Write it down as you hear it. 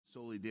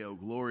Soli,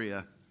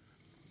 Gloria,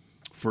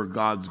 for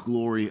God's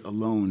glory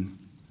alone.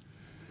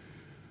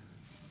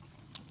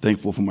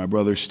 Thankful for my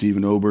brother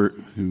Stephen Obert,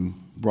 who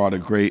brought a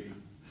great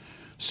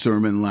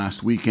sermon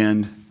last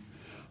weekend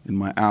in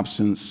my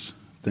absence.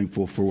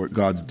 Thankful for what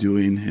God's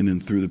doing in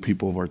and through the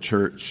people of our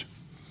church,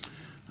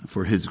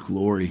 for his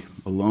glory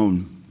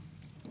alone.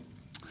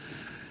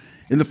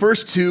 In the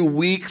first 2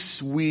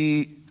 weeks,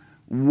 we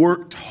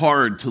worked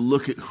hard to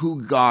look at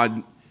who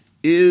God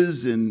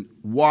is and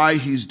why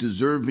he's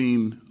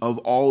deserving of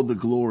all the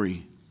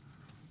glory.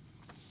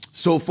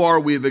 So far,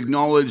 we have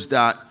acknowledged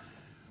that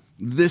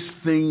this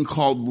thing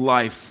called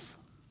life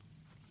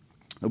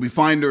that we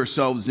find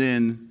ourselves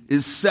in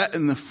is set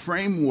in the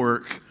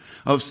framework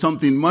of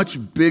something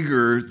much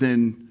bigger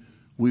than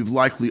we've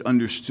likely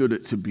understood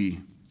it to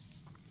be.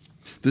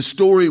 The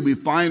story we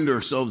find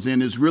ourselves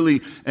in is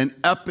really an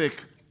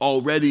epic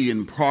already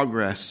in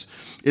progress.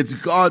 It's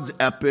God's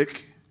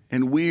epic,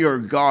 and we are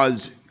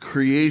God's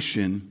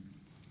creation,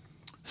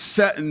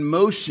 set in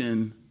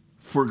motion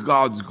for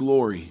God's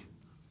glory.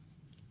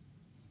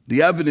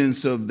 The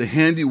evidence of the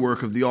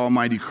handiwork of the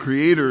Almighty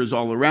Creator is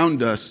all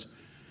around us,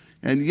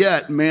 and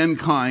yet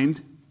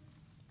mankind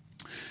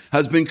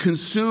has been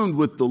consumed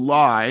with the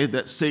lie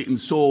that Satan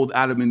sold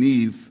Adam and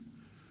Eve,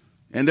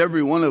 and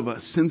every one of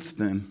us since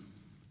then,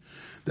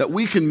 that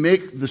we can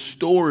make the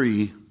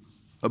story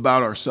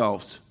about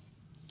ourselves.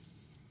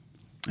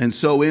 And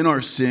so in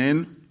our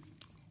sin,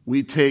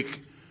 we take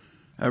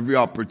every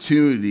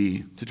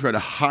opportunity to try to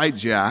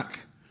hijack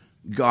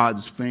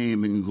God's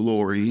fame and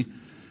glory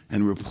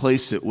and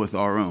replace it with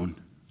our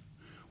own,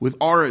 with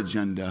our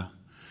agenda,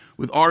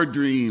 with our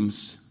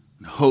dreams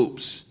and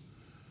hopes.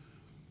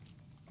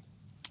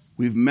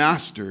 We've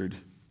mastered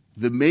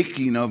the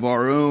making of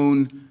our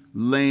own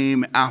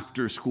lame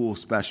after-school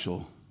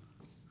special.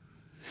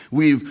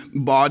 We've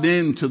bought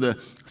into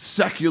the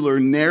secular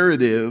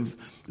narrative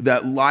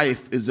that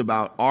life is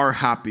about our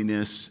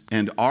happiness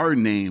and our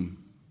name.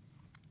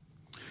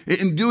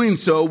 In doing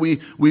so, we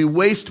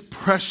waste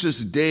precious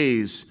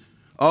days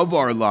of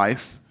our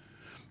life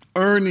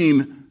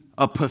earning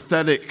a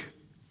pathetic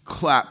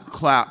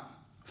clap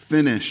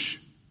finish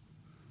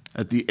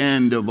at the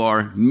end of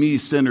our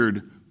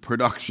me-centered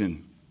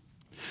production.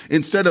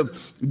 Instead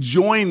of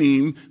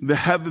joining the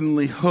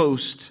heavenly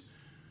host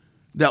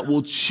that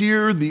will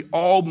cheer the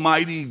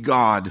Almighty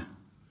God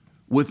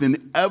with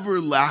an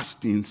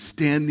everlasting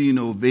standing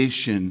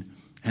ovation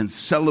and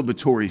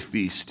celebratory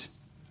feast.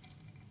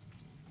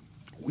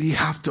 We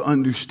have to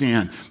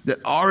understand that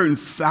our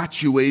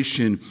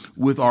infatuation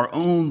with our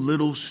own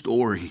little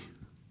story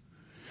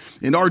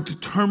and our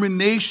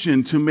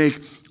determination to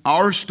make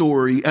our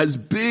story as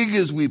big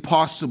as we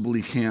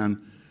possibly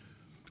can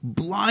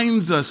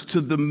blinds us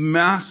to the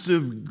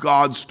massive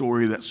God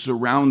story that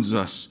surrounds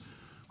us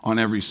on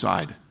every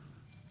side.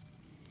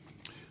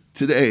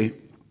 Today,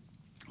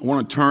 I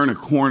want to turn a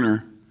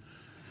corner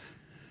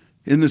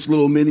in this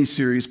little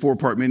mini-series,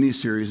 4-part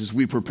mini-series, as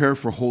we prepare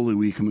for Holy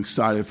Week. I'm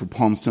excited for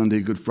Palm Sunday,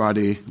 Good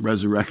Friday,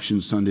 Resurrection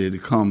Sunday to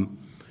come.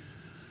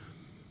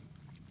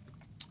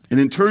 And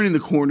in turning the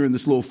corner in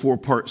this little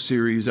 4-part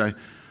series, I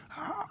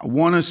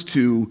want us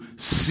to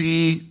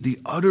see the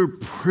utter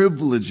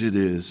privilege it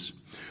is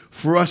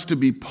for us to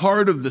be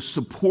part of the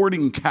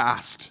supporting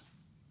cast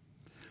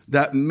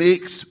that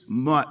makes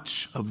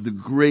much of the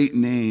great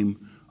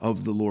name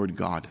of the Lord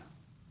God.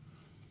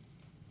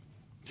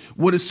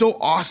 What is so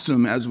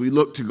awesome as we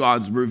look to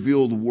God's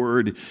revealed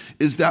word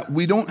is that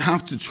we don't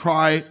have to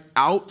try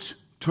out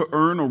to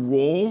earn a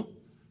role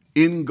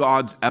in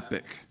God's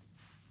epic.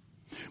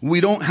 We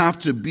don't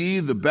have to be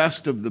the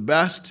best of the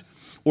best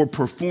or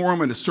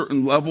perform at a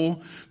certain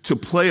level to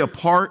play a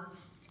part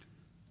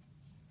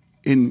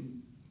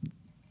in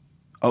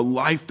a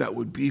life that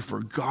would be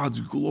for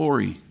God's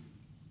glory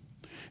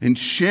and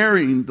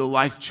sharing the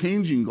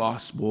life-changing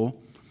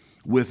gospel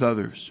with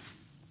others.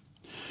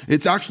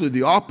 It's actually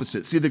the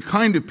opposite. See, the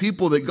kind of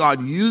people that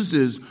God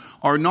uses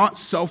are not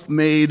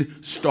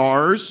self-made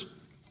stars,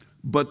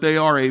 but they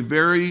are a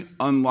very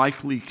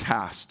unlikely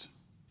cast.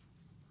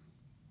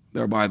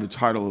 Thereby the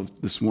title of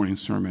this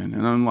morning's sermon,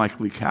 an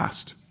unlikely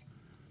cast.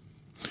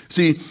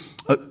 See,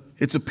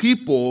 it's a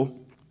people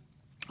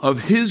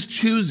of his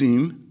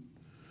choosing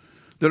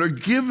that are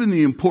given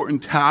the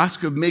important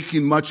task of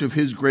making much of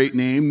his great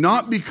name,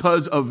 not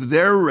because of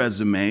their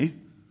resume,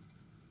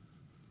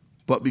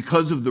 but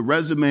because of the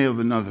resume of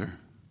another.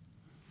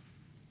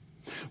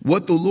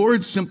 What the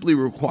Lord simply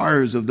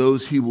requires of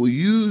those he will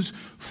use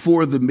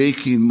for the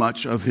making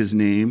much of his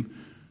name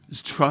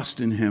is trust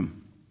in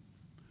him,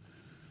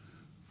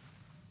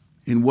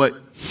 in what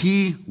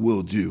he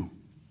will do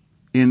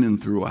in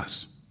and through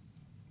us.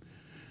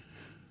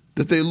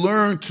 That they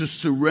learn to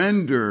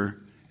surrender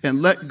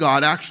and let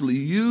God actually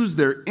use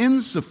their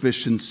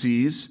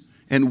insufficiencies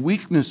and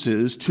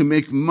weaknesses to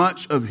make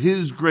much of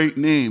his great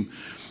name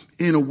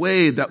in a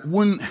way that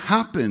wouldn't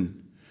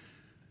happen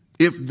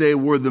if they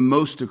were the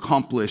most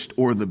accomplished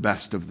or the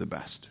best of the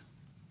best.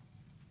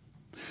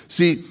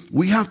 See,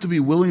 we have to be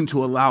willing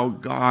to allow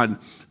God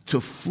to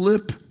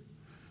flip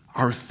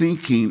our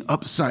thinking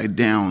upside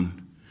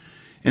down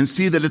and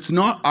see that it's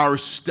not our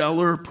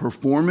stellar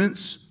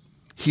performance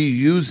he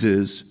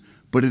uses,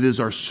 but it is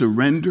our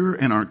surrender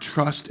and our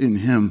trust in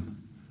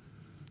him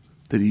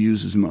that he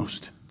uses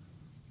most.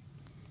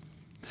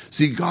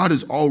 See, God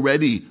is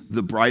already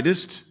the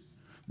brightest,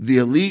 the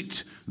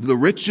elite, the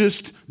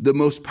richest, the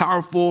most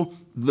powerful,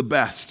 the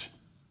best.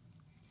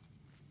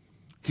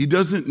 He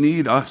doesn't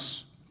need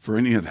us for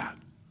any of that.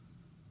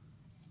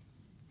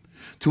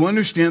 To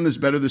understand this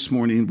better this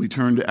morning, we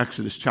turn to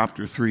Exodus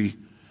chapter 3.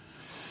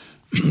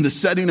 The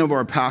setting of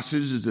our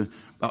passage is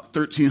about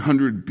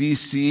 1300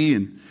 BC,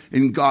 and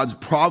in God's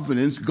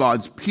providence,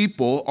 God's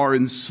people are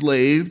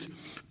enslaved,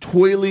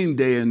 toiling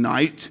day and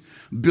night,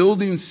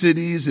 building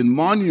cities and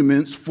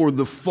monuments for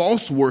the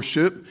false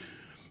worship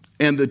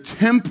and the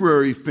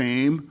temporary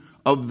fame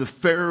of the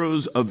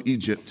pharaohs of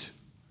Egypt.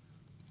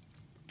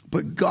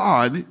 But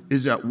God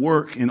is at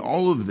work in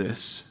all of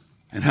this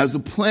and has a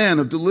plan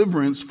of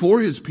deliverance for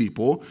his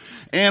people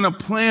and a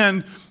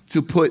plan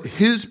to put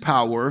his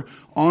power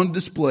on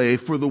display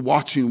for the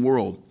watching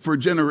world, for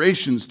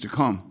generations to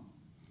come.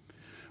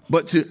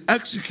 But to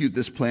execute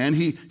this plan,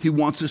 he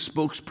wants a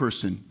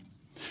spokesperson,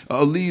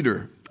 a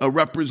leader, a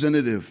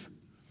representative,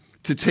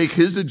 to take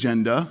his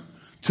agenda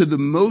to the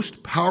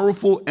most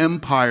powerful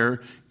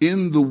empire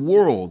in the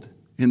world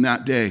in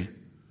that day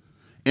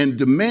and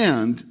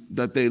demand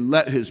that they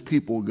let his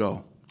people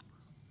go.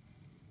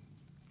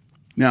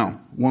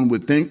 Now, one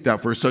would think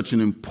that for such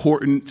an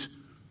important,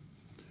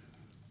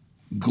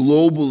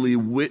 globally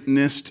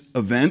witnessed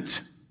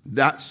event,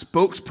 that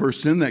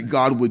spokesperson that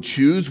God would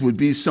choose would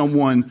be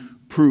someone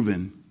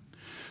proven,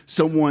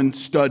 someone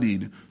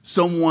studied,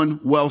 someone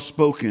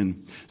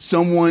well-spoken,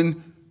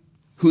 someone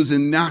who's a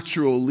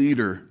natural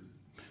leader,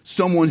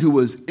 someone who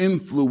was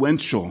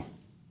influential.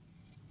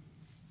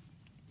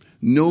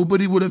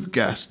 Nobody would have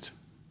guessed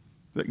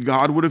that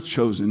God would have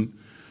chosen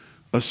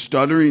a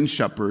stuttering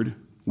shepherd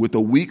with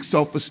a weak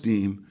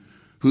self-esteem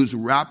who's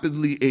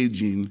rapidly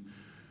aging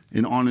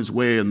and on his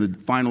way in the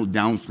final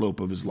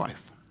downslope of his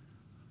life.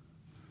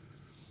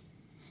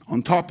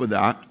 On top of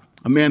that,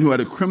 a man who had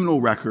a criminal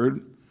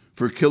record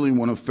for killing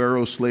one of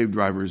Pharaoh's slave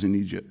drivers in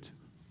Egypt.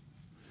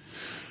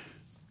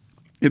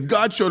 If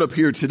God showed up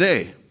here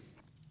today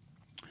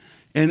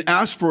and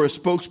asked for a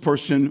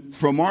spokesperson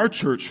from our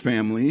church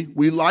family,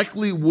 we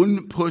likely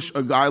wouldn't push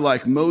a guy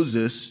like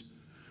Moses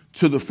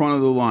to the front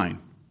of the line.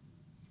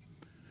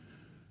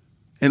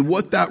 And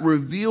what that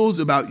reveals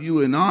about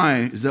you and I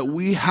is that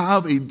we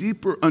have a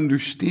deeper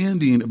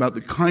understanding about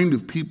the kind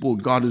of people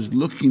God is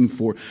looking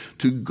for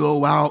to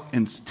go out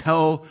and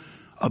tell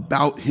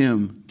about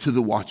him to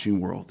the watching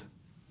world,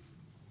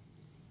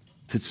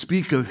 to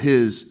speak of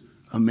his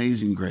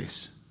amazing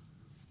grace.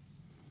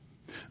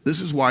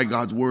 This is why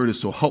God's word is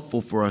so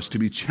helpful for us to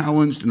be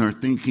challenged in our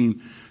thinking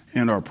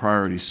and our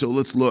priorities. So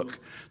let's look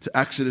to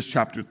Exodus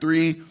chapter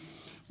 3.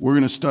 We're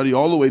going to study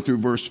all the way through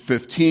verse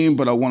 15,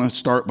 but I want to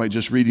start by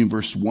just reading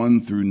verse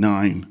 1 through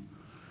 9.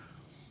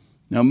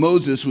 Now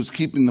Moses was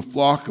keeping the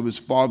flock of his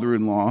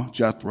father-in-law,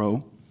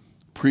 Jethro,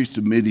 priest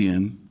of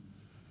Midian,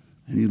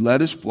 and he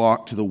led his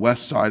flock to the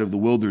west side of the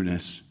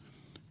wilderness.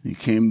 And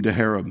he came to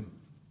Horeb,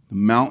 the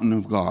mountain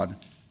of God.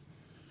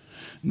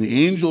 And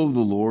the angel of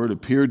the Lord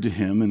appeared to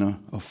him in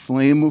a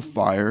flame of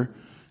fire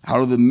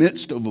out of the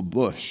midst of a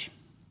bush.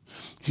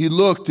 He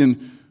looked,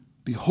 and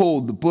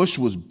behold, the bush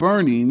was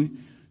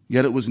burning,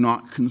 yet it was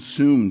not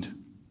consumed.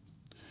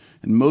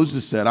 And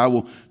Moses said, I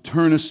will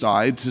turn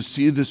aside to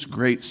see this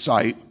great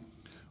sight,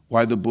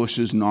 why the bush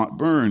is not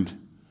burned.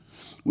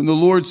 When the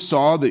Lord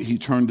saw that he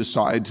turned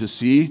aside to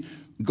see,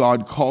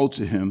 God called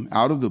to him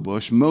out of the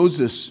bush,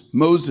 Moses,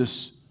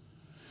 Moses.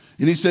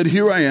 And he said,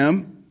 Here I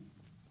am.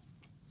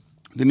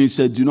 Then he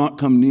said, Do not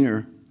come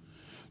near.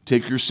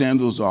 Take your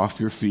sandals off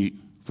your feet,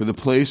 for the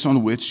place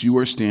on which you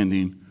are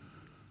standing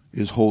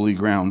is holy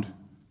ground.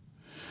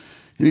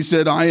 And he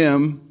said, I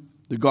am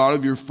the God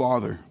of your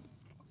father,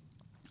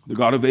 the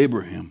God of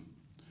Abraham,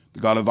 the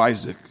God of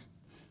Isaac,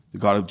 the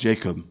God of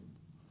Jacob.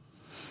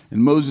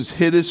 And Moses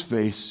hid his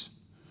face,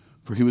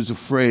 for he was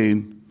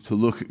afraid to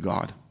look at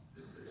God.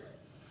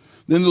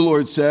 Then the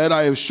Lord said,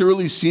 I have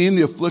surely seen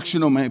the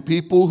affliction of my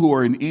people who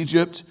are in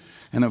Egypt,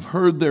 and have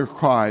heard their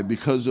cry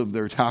because of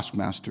their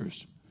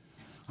taskmasters.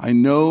 I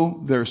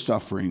know their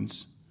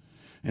sufferings,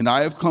 and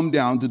I have come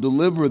down to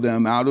deliver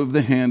them out of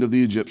the hand of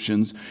the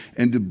Egyptians,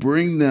 and to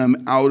bring them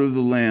out of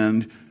the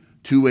land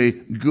to a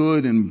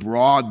good and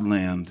broad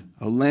land,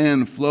 a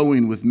land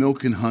flowing with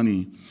milk and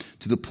honey,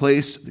 to the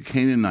place of the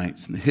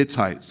Canaanites and the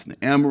Hittites and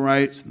the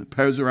Amorites and the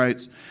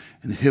Perizzites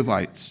and the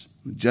Hivites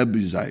and the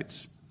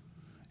Jebusites.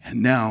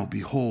 And now,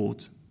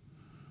 behold,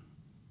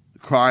 the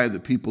cry of the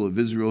people of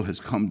Israel has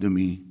come to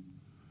me,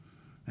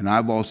 and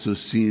I've also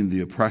seen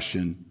the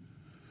oppression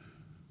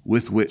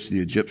with which the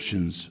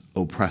Egyptians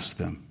oppressed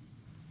them.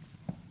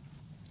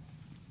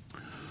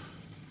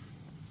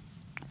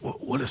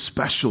 What a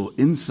special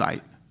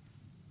insight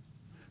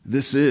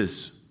this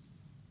is.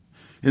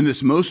 In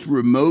this most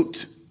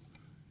remote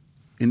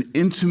and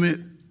intimate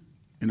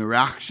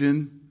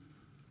interaction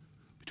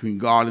between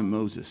God and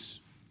Moses.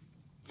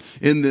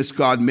 In this,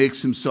 God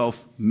makes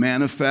himself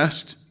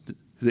manifest,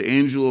 the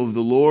angel of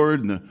the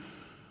Lord, and the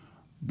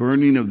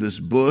burning of this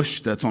bush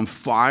that's on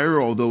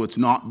fire, although it's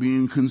not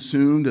being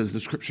consumed, as the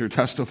scripture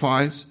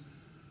testifies.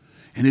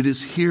 And it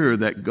is here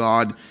that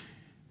God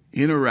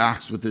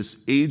interacts with this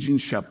aging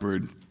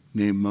shepherd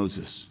named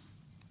Moses.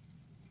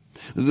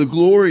 The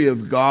glory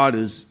of God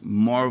is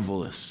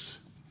marvelous,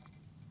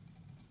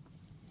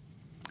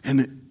 and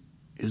it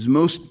is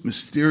most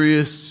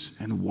mysterious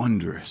and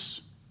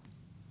wondrous.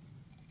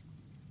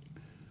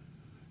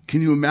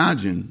 Can you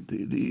imagine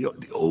the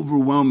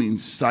overwhelming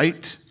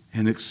sight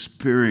and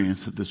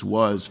experience that this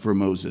was for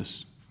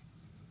Moses?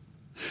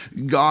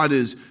 God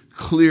is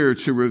clear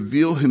to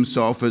reveal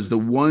himself as the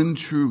one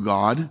true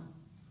God.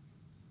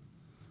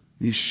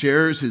 He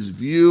shares his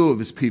view of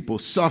his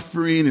people's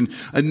suffering and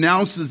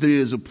announces that he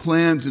has a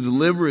plan to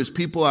deliver his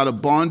people out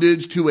of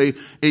bondage to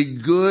a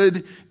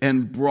good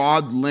and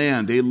broad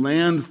land, a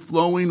land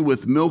flowing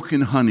with milk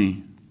and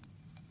honey.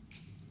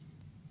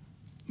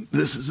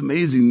 This is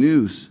amazing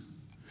news.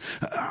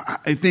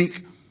 I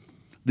think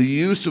the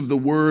use of the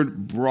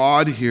word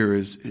broad here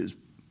is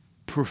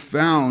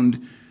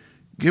profound,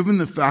 given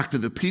the fact that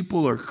the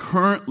people are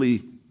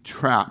currently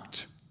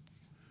trapped.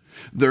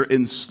 They're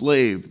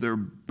enslaved, they're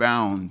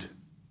bound.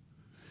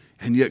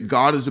 And yet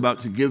God is about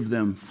to give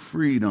them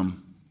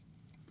freedom,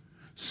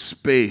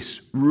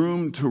 space,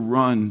 room to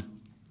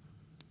run,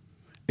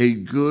 a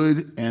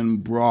good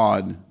and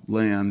broad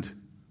land.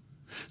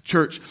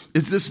 Church,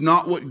 is this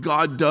not what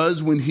God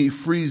does when he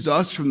frees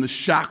us from the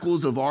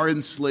shackles of our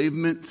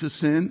enslavement to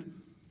sin?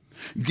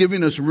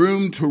 Giving us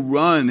room to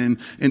run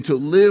and to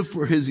live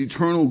for his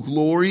eternal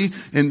glory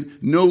and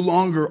no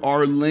longer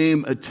our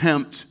lame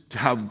attempt to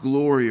have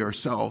glory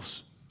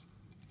ourselves.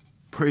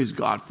 Praise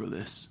God for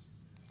this.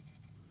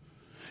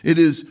 It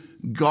is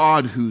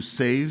God who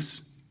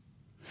saves.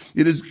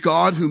 It is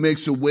God who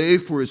makes a way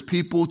for his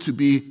people to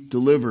be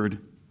delivered.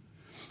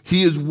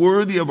 He is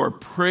worthy of our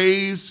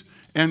praise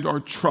and our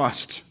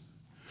trust.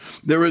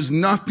 There is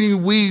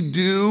nothing we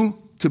do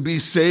to be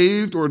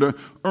saved or to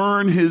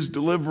earn his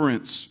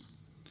deliverance.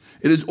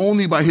 It is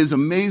only by his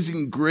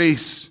amazing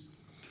grace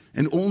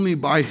and only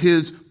by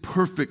his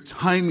perfect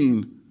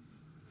timing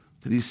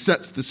that he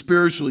sets the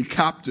spiritually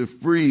captive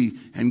free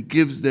and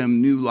gives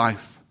them new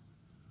life.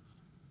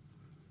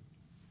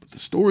 But the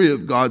story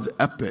of God's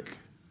epic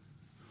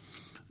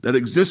that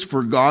exists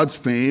for God's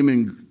fame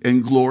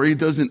and glory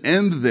doesn't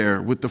end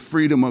there with the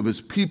freedom of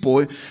his people.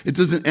 It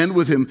doesn't end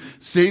with him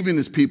saving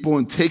his people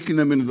and taking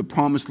them into the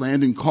promised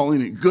land and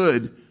calling it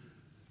good.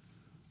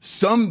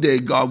 Someday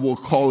God will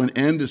call an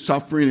end to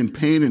suffering and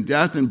pain and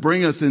death and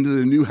bring us into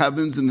the new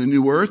heavens and the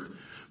new earth,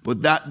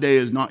 but that day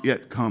has not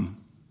yet come.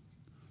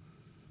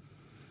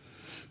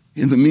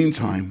 In the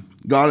meantime,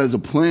 God has a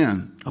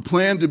plan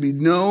to be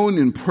known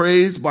and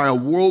praised by a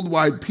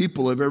worldwide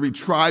people of every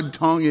tribe,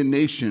 tongue, and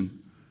nation.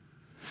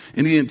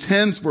 And he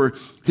intends for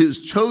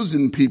his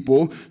chosen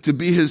people to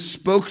be his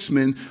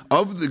spokesman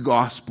of the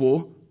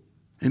gospel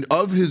and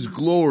of his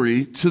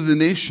glory to the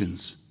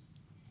nations.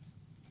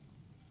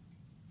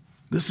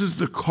 This is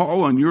the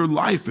call on your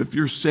life if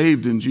you're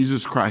saved in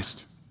Jesus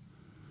Christ.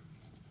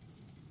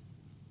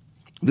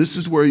 This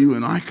is where you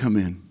and I come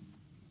in.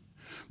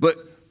 But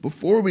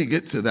before we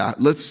get to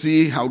that, let's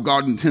see how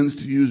God intends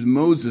to use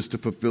Moses to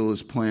fulfill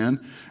his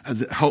plan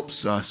as it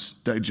helps us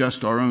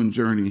digest our own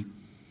journey.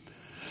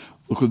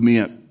 Look with me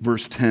at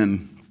verse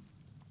 10.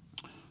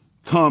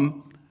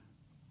 Come,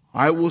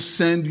 I will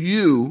send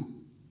you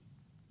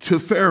to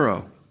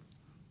Pharaoh,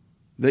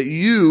 that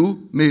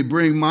you may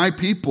bring my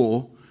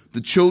people,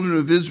 the children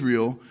of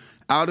Israel,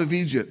 out of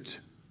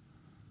Egypt.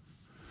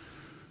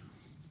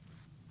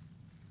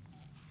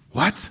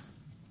 What?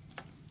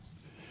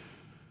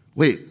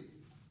 Wait.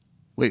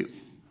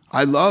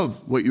 I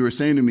love what you were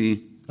saying to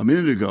me a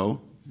minute ago.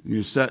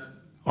 You set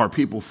our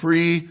people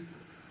free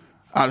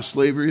out of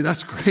slavery.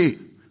 That's great.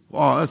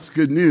 Wow, that's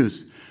good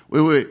news.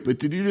 Wait. But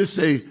did you just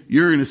say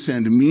you're going to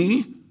send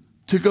me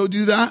to go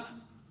do that?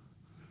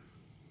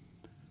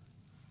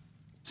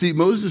 See,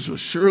 Moses was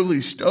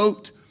surely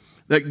stoked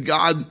that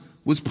God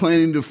was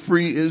planning to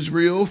free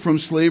Israel from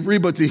slavery,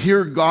 but to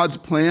hear God's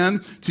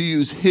plan to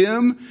use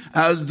him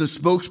as the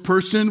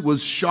spokesperson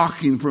was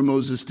shocking for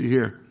Moses to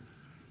hear.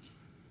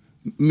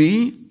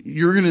 Me?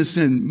 You're going to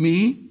send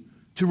me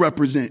to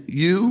represent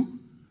you,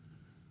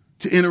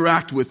 to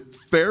interact with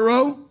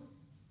Pharaoh,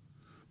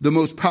 the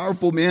most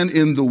powerful man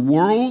in the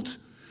world?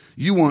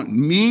 You want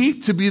me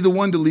to be the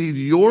one to lead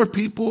your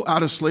people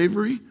out of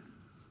slavery?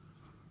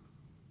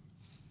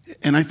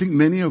 And I think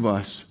many of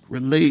us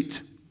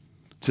relate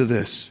to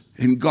this.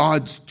 And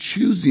God's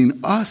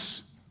choosing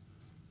us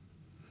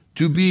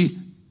to be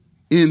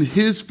in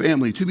his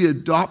family, to be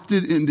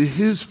adopted into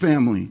his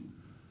family,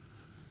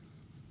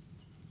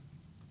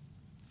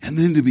 and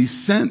then to be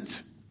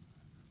sent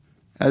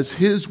as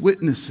his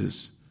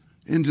witnesses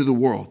into the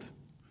world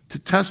to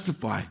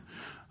testify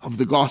of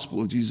the gospel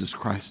of Jesus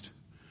Christ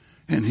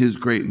and his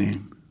great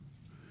name.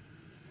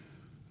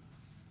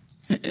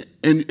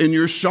 And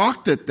you're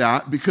shocked at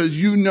that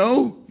because you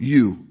know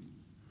you.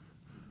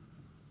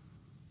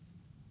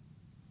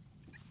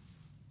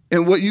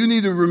 And what you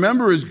need to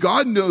remember is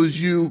God knows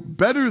you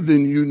better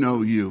than you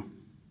know you.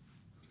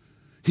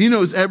 He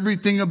knows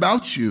everything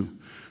about you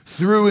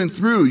through and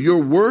through.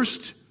 Your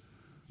worst,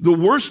 the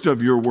worst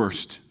of your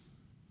worst.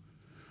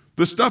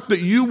 The stuff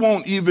that you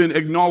won't even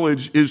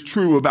acknowledge is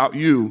true about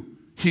you,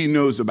 He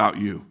knows about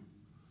you.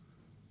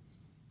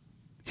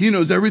 He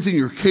knows everything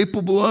you're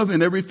capable of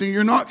and everything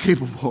you're not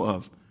capable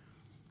of.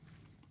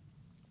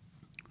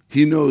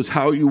 He knows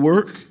how you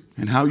work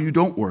and how you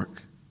don't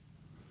work.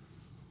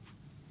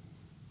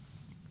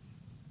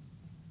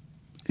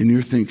 And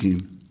you're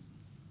thinking,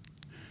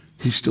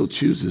 He still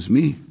chooses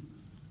me.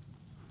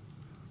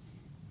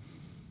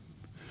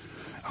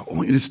 I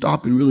want you to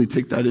stop and really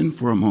take that in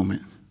for a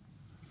moment.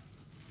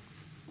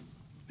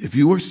 If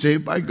you are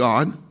saved by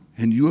God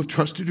and you have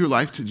trusted your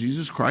life to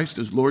Jesus Christ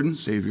as Lord and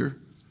Savior,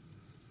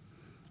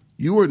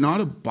 you are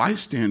not a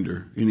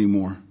bystander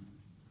anymore.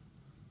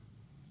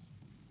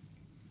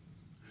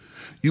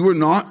 You are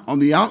not on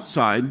the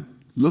outside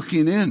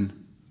looking in.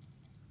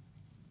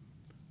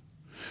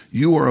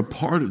 You are a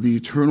part of the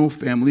eternal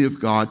family of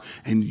God,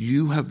 and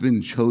you have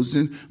been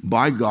chosen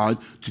by God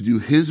to do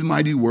His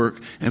mighty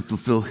work and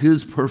fulfill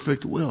His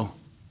perfect will.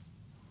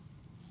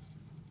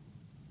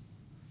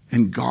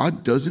 And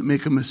God doesn't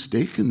make a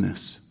mistake in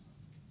this.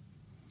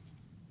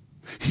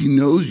 He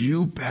knows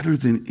you better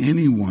than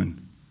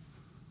anyone,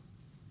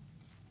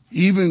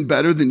 even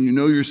better than you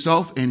know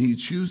yourself, and He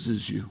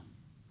chooses you.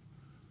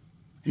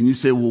 And you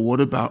say, well,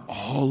 what about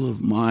all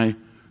of my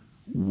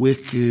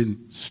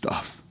wicked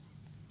stuff?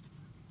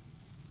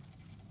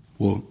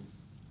 Well,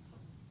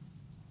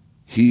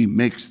 He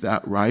makes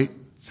that right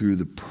through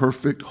the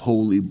perfect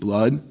holy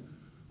blood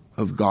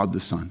of God the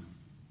Son.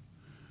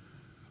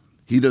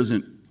 He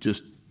doesn't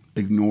just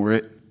ignore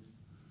it.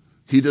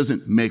 He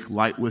doesn't make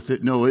light with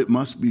it. No, it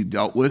must be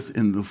dealt with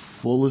in the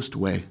fullest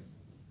way.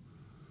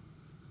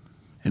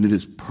 And it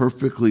is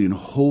perfectly and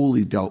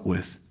wholly dealt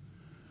with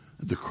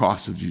at the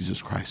cross of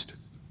Jesus Christ.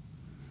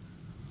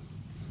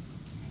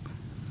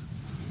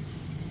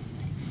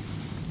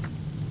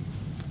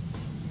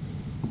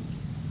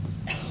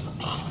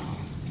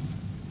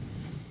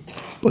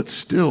 But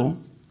still,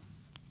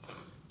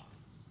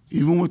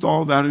 even with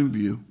all that in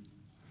view,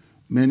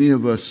 many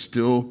of us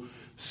still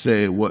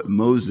say what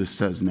Moses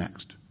says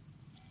next.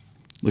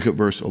 Look at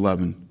verse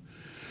 11.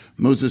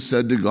 Moses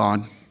said to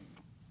God,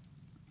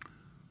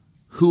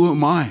 "Who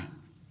am I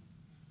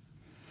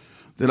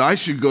that I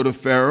should go to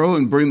Pharaoh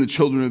and bring the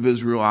children of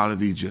Israel out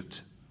of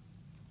Egypt?"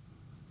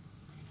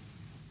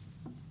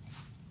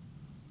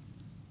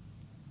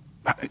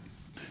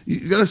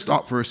 You got to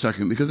stop for a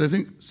second, because I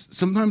think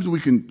sometimes we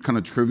can kind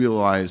of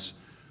trivialize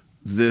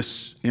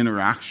this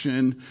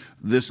interaction,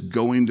 this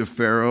going to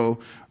Pharaoh,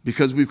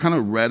 because we've kind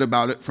of read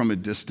about it from a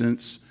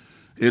distance.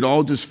 It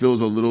all just feels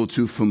a little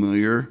too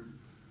familiar.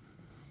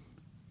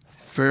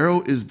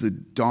 Pharaoh is the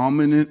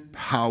dominant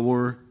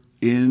power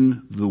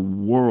in the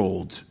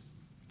world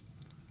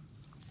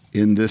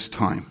in this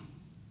time.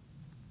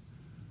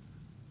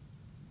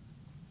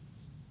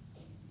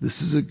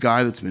 This is a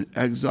guy that's been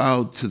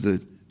exiled to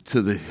the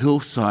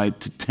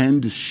hillside to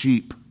tend to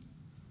sheep.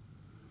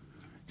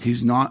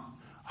 He's not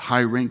a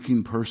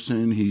high-ranking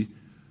person.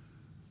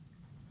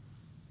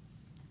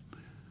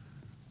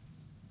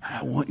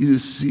 I want you to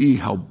see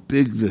how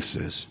big this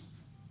is.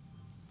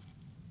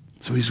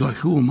 So he's like,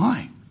 who am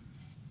I?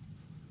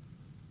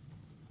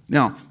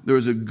 Now, there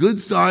is a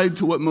good side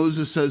to what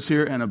Moses says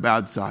here and a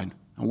bad side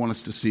I want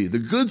us to see. The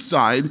good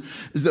side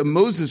is that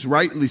Moses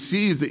rightly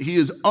sees that he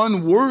is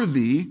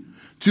unworthy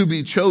to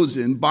be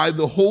chosen by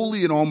the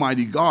holy and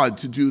almighty God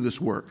to do this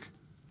work.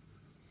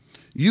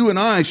 You and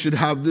I should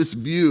have this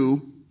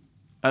view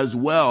as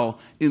well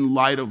in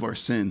light of our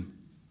sin,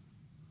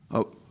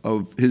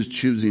 of His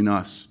choosing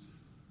us.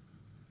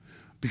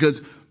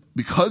 Because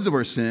of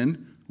our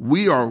sin,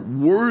 we are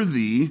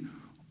worthy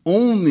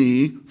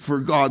only for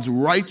God's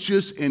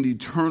righteous and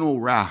eternal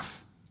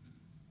wrath.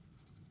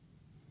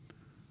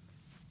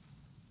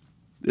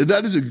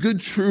 That is a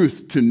good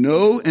truth to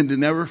know and to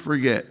never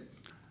forget.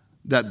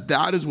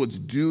 That is what's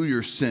due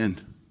your sin.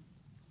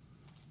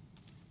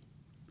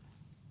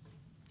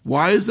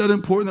 Why is that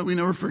important that we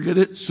never forget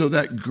it? So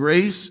that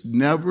grace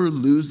never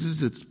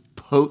loses its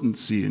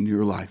potency in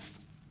your life.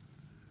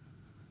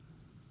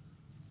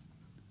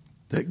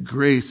 That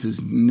grace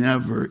is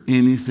never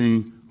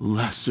anything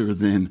lesser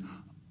than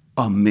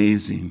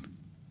amazing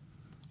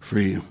for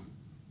you.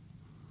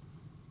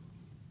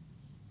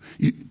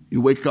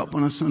 You wake up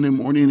on a Sunday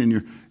morning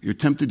and you're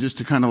tempted just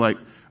to kind of like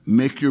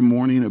make your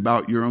morning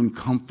about your own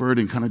comfort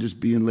and kind of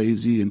just being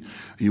lazy. And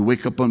you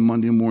wake up on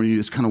Monday morning, you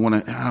just kind of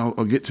want to,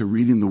 I'll get to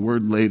reading the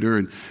Word later,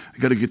 and I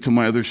got to get to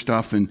my other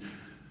stuff. And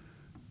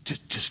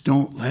just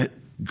don't let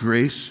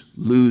grace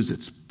lose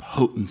its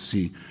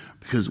potency,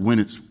 because when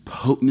it's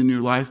potent in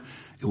your life,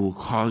 it will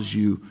cause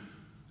you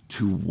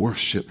to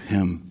worship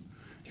Him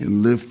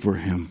and live for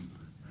Him.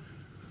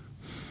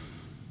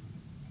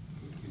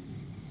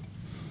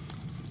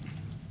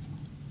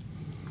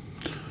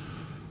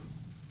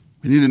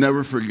 We need to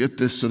never forget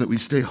this so that we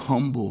stay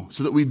humble,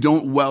 so that we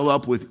don't well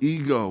up with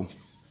ego.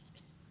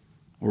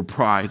 or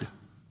pride.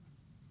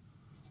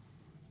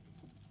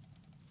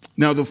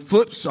 Now, the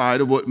flip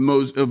side of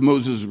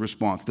Moses'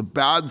 response, the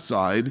bad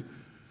side,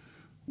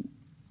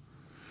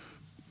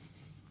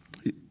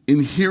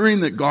 in hearing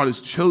that God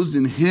has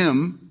chosen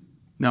him,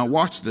 now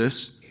watch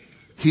this,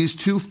 he's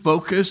too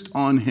focused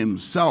on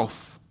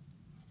himself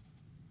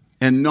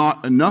and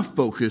not enough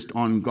focused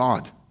on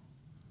God.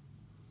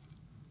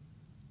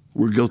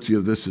 We're guilty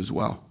of this as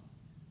well.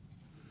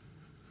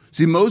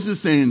 See,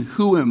 Moses saying,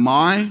 who am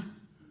I?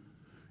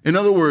 In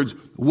other words,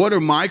 what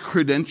are my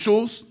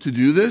credentials to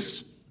do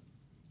this?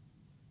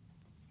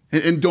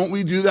 And don't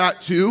we do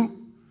that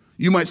too?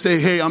 You might say,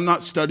 hey, I'm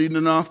not studied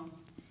enough.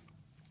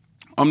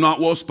 I'm not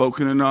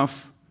well-spoken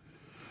enough.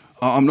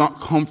 I'm not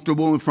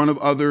comfortable in front of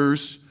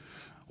others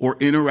or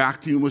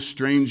interacting with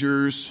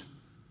strangers.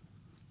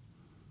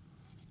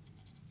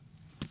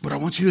 But I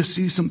want you to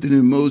see something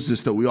in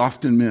Moses that we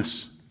often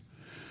miss.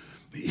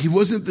 He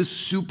wasn't this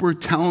super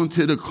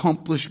talented,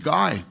 accomplished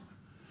guy.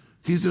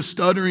 He's a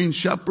stuttering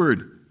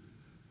shepherd.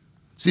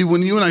 See,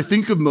 when you and I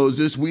think of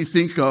Moses, we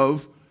think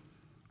of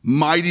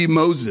mighty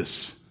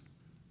Moses.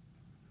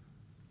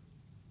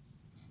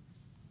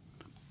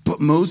 But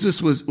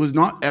Moses was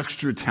not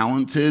extra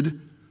talented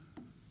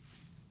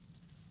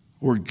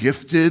or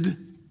gifted.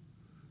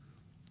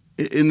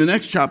 In the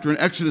next chapter, in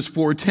Exodus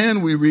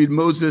 4:10, we read,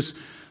 Moses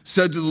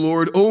said to the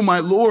Lord, "Oh, my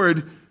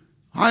Lord,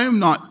 I am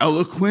not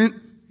eloquent,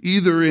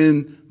 either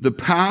in the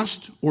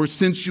past or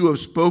since you have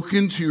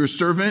spoken to your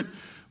servant,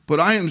 but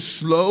I am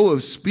slow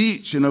of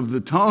speech and of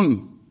the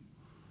tongue.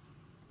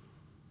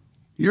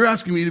 You're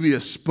asking me to be a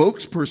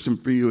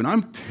spokesperson for you, and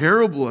I'm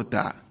terrible at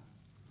that.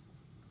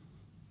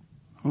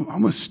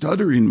 I'm a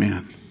stuttering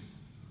man."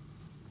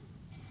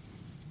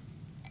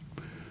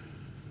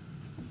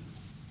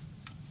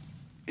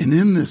 And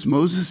in this,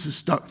 Moses is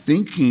stuck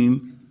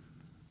thinking,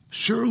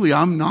 surely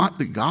I'm not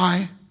the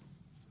guy.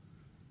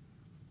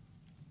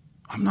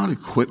 I'm not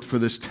equipped for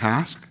this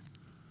task.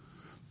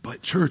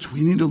 But church,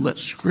 we need to let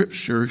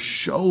Scripture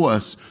show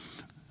us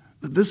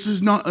that this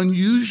is not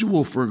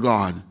unusual for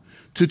God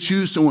to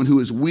choose someone who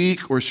is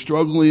weak or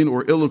struggling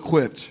or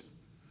ill-equipped.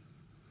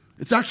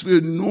 It's actually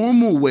a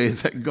normal way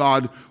that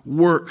God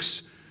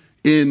works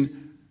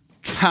in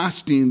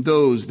casting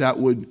those that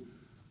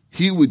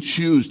he would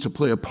choose to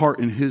play a part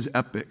in his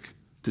epic,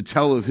 to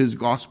tell of his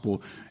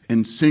gospel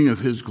and sing of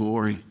his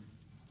glory.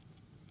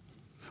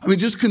 I mean,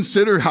 just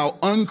consider how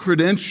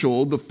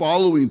uncredentialed the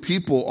following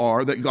people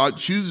are that God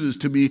chooses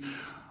to be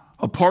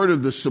a part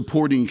of the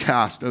supporting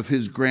cast of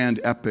his grand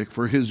epic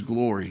for his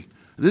glory.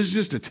 This is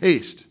just a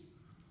taste.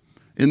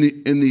 In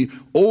the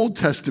Old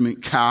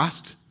Testament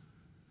cast,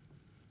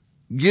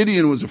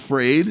 Gideon was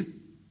afraid.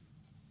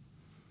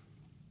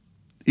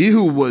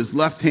 Ehud was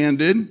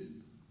left-handed.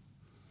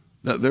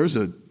 There's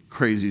a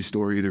crazy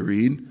story to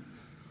read.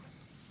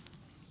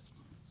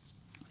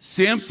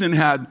 Samson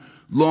had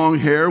long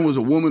hair and was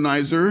a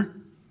womanizer.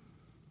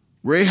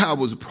 Rahab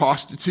was a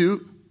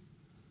prostitute.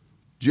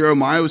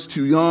 Jeremiah was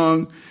too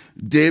young.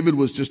 David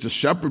was just a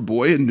shepherd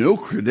boy and no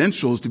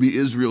credentials to be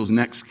Israel's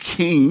next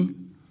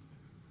king.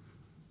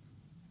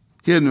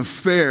 He had an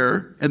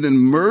affair and then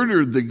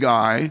murdered the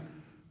guy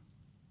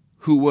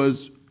who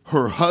was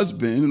her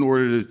husband in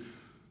order to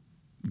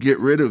get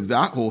rid of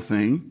that whole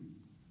thing.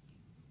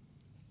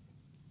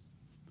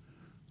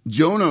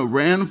 Jonah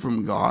ran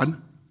from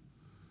God.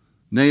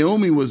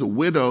 Naomi was a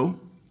widow.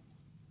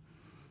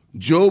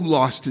 Job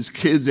lost his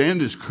kids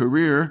and his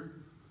career.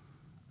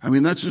 I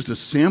mean, that's just a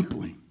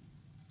sampling.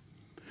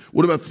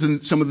 What about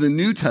some of the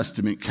New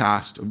Testament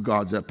cast of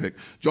God's epic?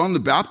 John the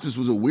Baptist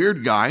was a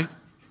weird guy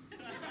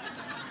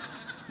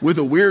with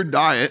a weird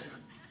diet.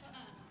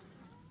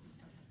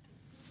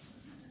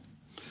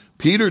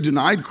 Peter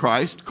denied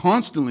Christ,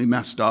 constantly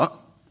messed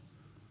up.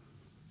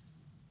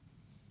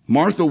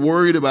 Martha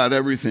worried about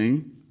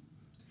everything.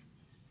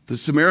 The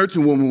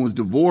Samaritan woman was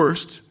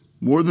divorced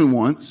more than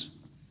once.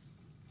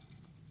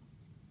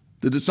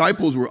 The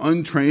disciples were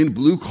untrained,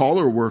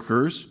 blue-collar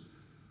workers.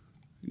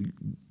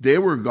 They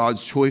were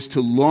God's choice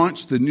to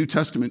launch the New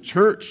Testament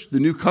church, the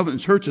New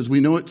Covenant church as we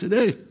know it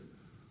today.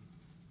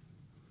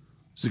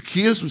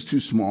 Zacchaeus was too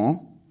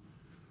small.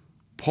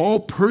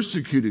 Paul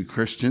persecuted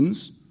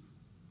Christians.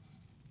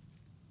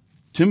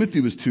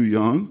 Timothy was too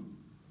young.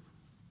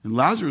 And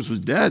Lazarus was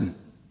dead.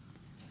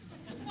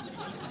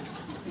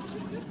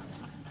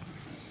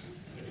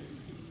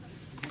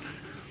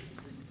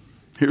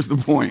 Here's the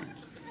point.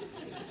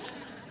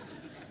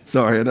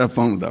 Sorry, I had to have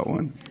fun with that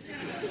one.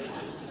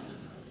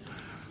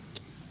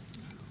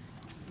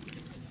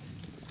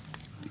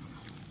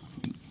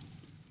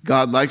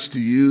 God likes to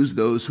use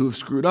those who have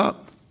screwed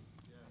up.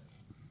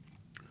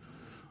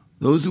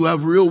 Those who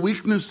have real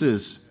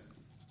weaknesses.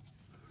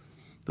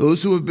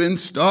 Those who have been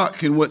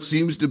stuck in what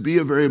seems to be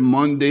a very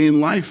mundane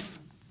life.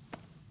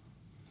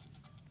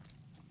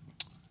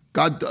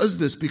 God does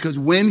this because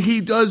when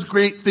he does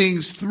great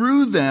things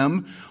through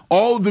them,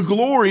 all the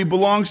glory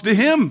belongs to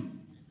him.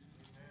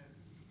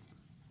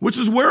 Which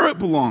is where it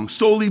belongs.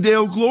 Soli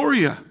Deo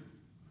Gloria.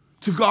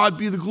 To God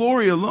be the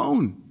glory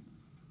alone.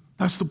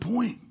 That's the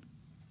point.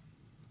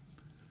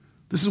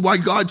 This is why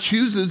God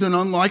chooses an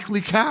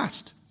unlikely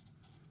cast.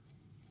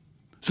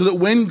 So that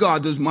when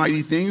God does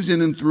mighty things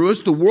in and through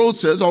us, the world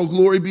says, all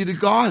glory be to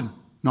God,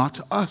 not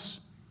to us.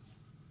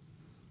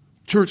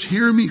 Church,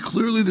 hear me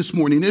clearly this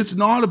morning. It's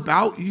not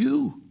about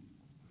you.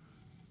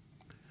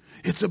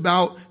 It's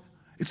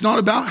not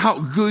about how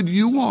good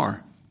you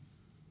are,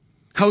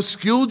 how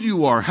skilled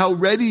you are, how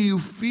ready you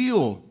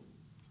feel.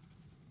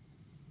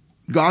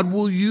 God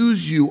will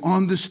use you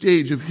on the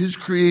stage of his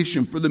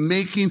creation for the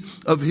making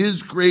of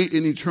his great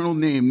and eternal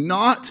name,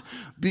 not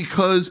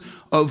because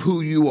of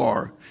who you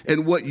are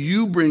and what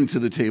you bring to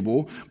the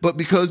table, but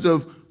because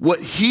of what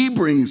he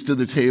brings to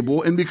the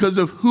table and because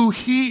of who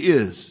he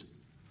is.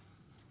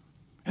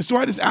 And so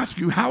I just ask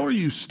you, how are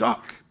you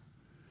stuck?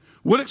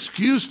 What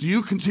excuse do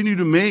you continue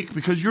to make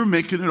because you're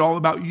making it all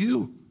about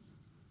you,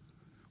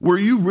 where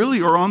you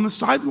really are on the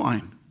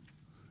sideline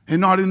and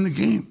not in the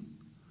game?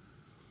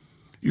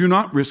 You're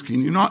not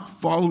risking, you're not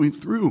following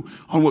through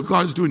on what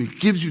God is doing. He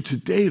gives you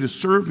today to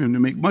serve him, to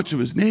make much of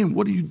his name.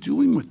 What are you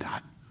doing with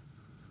that?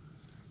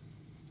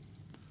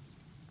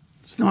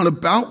 It's not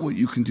about what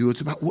you can do.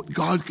 It's about what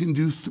God can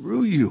do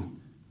through you.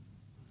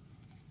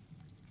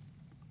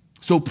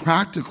 So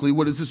practically,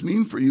 what does this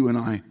mean for you and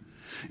I?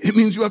 It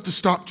means you have to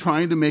stop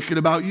trying to make it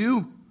about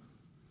you.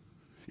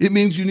 It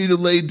means you need to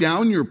lay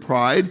down your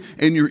pride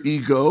and your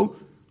ego.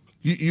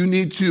 You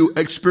need to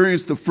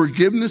experience the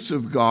forgiveness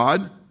of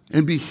God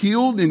and be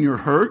healed in your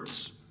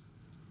hurts.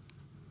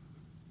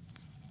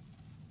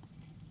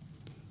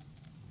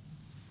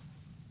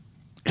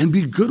 And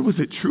be good with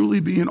it, truly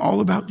being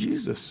all about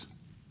Jesus.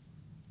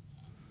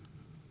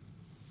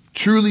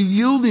 Truly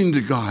yielding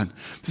to God.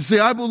 To say,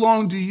 I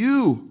belong to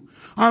you.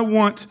 I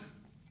want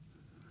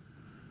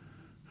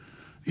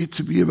it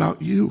to be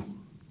about you.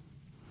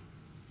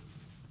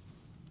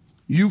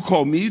 You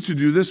call me to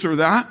do this or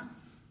that,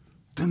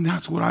 then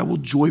that's what I will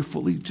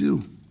joyfully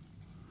do.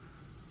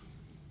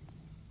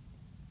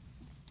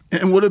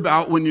 And what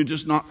about when you're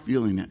just not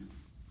feeling it?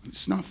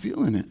 Just not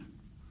feeling it.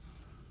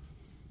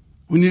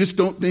 When you just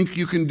don't think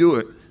you can do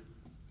it.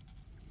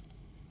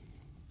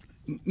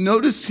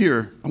 Notice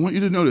here, I want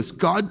you to notice,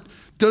 God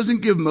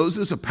doesn't give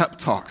Moses a pep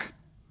talk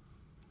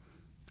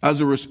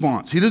as a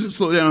response. He doesn't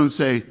slow down and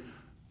say,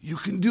 you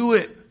can do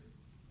it.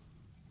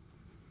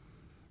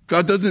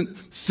 God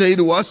doesn't say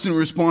to us in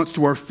response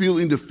to our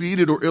feeling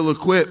defeated or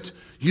ill-equipped,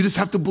 you just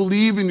have to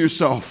believe in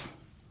yourself.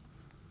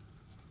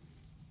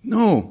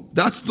 No,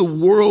 that's the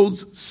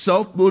world's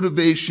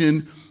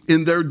self-motivation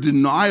in their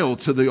denial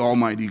to the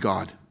Almighty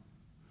God.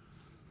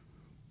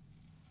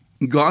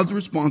 God's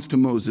response to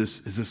Moses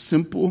is a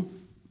simple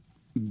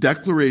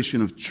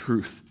declaration of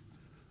truth.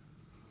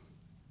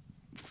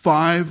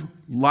 5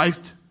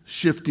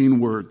 life-shifting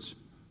words.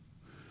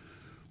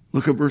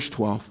 Look at verse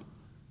 12.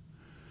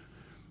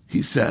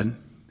 He said,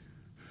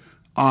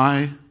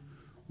 I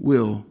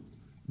will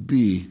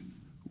be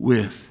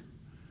with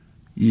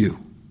you.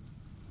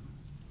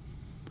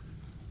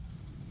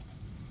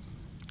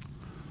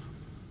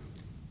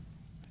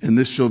 And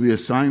this shall be a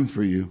sign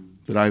for you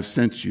that I have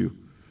sent you.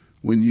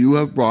 When you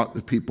have brought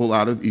the people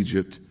out of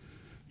Egypt,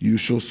 you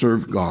shall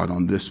serve God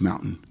on this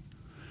mountain.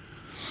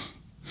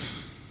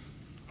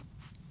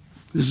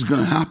 This is going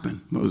to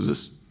happen,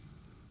 Moses.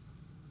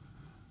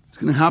 It's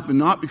going to happen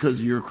not because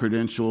of your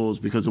credentials,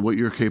 because of what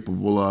you're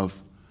capable of.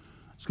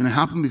 It's going to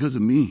happen because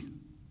of me.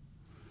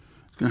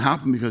 It's going to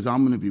happen because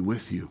I'm going to be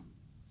with you.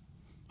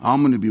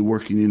 I'm going to be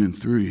working in and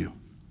through you.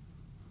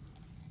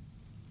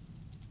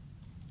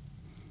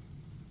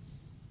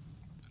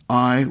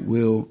 I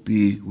will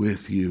be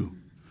with you.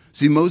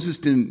 See, Moses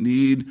didn't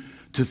need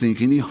to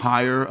think any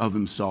higher of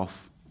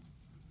himself.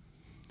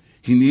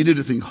 He needed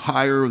to think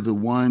higher of the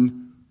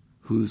one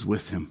who is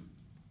with him.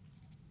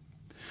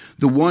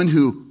 The one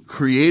who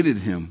created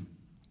him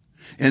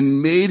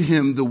and made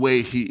him the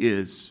way he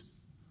is.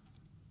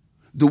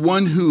 The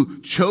one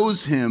who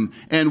chose him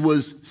and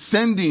was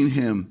sending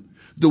him.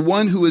 The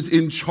one who is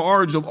in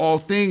charge of all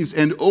things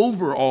and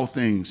over all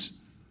things.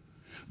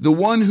 The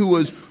one who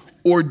was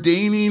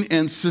ordaining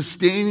and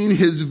sustaining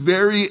his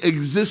very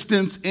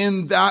existence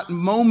in that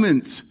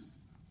moment.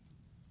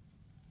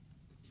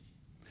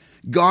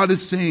 God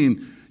is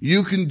saying,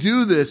 you can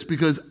do this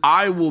because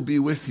I will be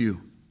with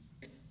you.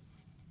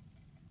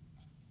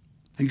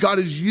 And God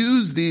has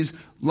used these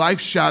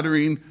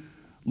life-shattering,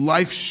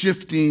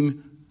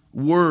 life-shifting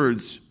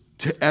words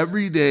to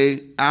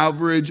everyday,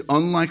 average,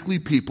 unlikely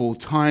people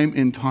time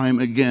and time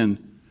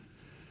again.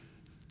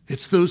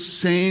 It's those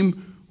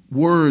same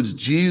words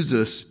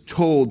Jesus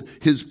told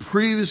his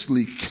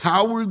previously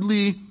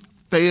cowardly,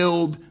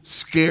 failed,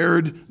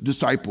 scared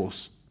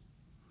disciples.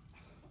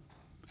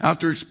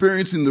 After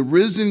experiencing the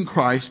risen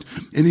Christ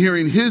and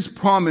hearing his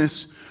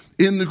promise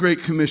in the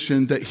Great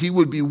Commission that he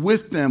would be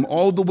with them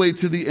all the way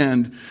to the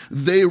end,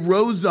 they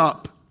rose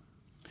up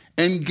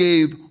and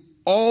gave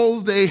all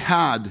they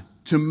had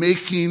to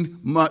making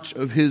much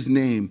of his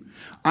name.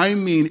 I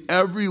mean,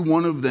 every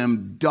one of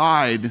them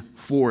died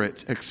for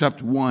it,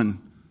 except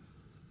one.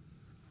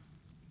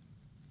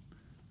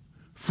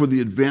 For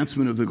the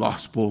advancement of the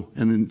gospel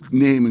and the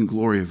name and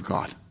glory of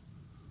God.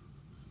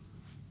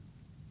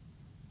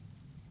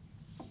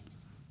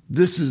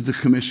 This is the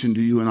commission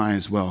to you and I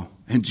as well.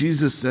 And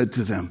Jesus said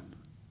to them,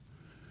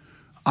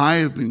 I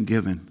have been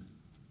given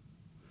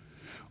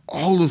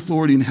all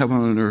authority in heaven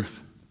and on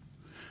earth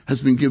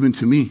has been given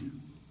to me.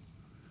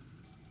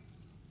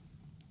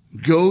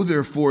 Go,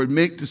 therefore, and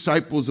make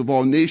disciples of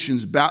all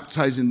nations,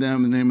 baptizing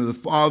them in the name of the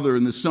Father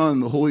and the Son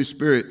and the Holy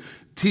Spirit,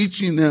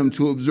 teaching them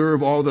to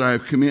observe all that I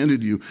have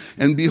commanded you.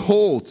 And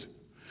behold,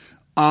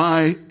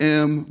 I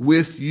am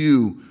with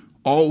you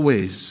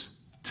always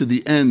to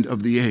the end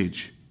of the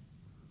age.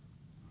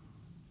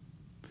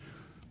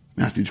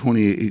 Matthew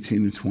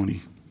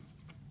 28:18-20.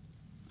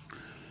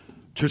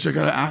 Church, I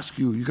got to ask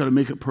you, you got to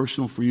make it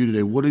personal for you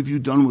today. What have you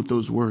done with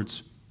those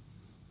words?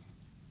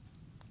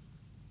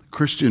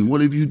 Christian, what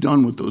have you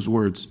done with those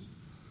words?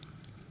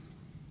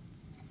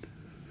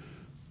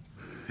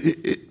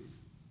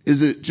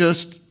 Is it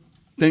just,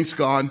 thanks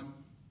God,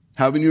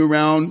 having you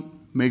around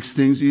makes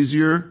things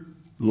easier,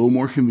 a little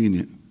more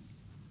convenient?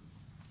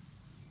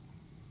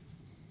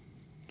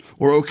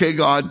 Or, okay,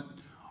 God,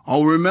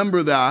 I'll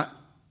remember that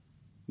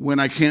when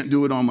I can't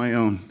do it on my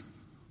own.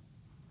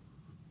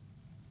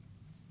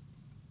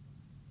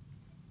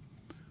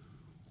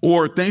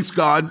 Or, thanks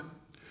God,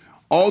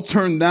 I'll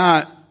turn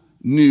that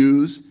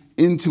news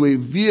into a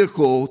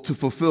vehicle to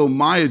fulfill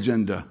my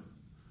agenda.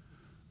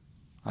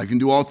 I can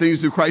do all things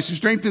through Christ who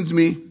strengthens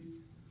me.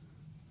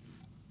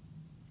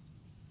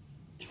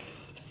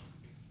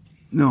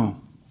 No.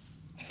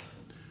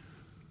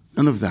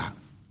 None of that.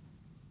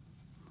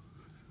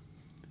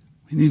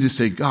 We need to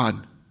say,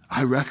 God,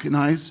 I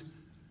recognize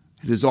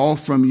it is all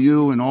from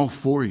you and all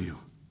for you.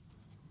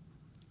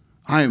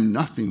 I am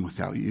nothing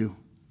without you.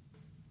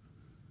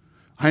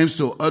 I am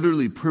so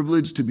utterly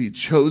privileged to be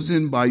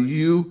chosen by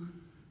you,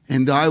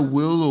 and I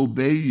will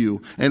obey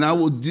you, and I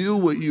will do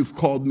what you've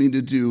called me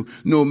to do,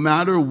 no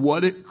matter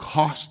what it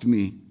cost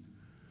me,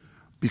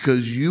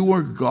 because you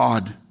are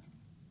God,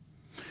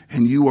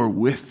 and you are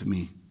with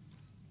me,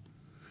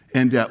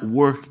 and at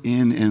work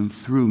in and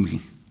through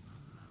me.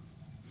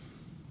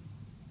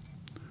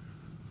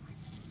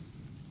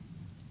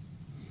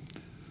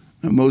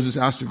 Now Moses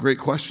asked a great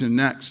question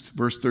next,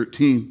 verse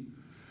 13.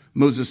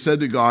 Moses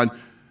said to God,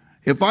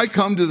 if I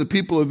come to the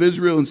people of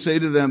Israel and say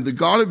to them, the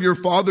God of your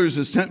fathers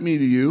has sent me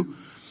to you,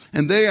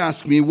 and they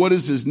ask me, what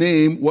is his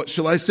name? What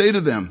shall I say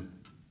to them?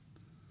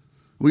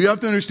 Well, you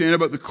have to understand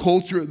about the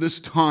culture at this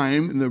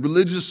time and the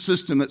religious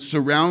system that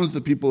surrounds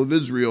the people of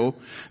Israel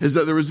is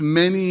that there was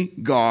many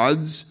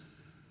gods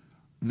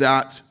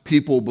that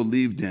people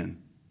believed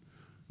in.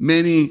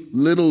 Many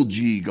little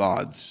g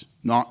gods,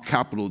 not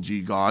capital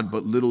G God,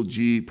 but little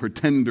g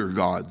pretender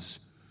gods,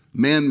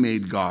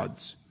 man-made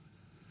gods.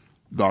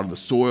 God of the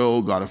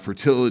soil, God of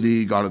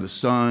fertility, God of the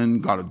sun,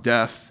 God of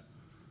death.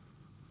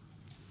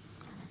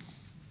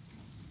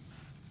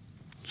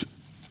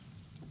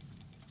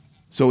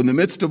 So in the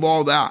midst of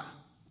all that,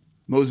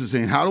 Moses is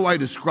saying, how do I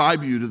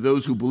describe you to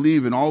those who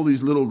believe in all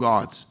these little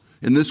gods,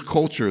 in this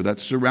culture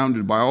that's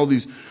surrounded by all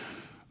these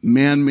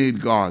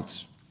man-made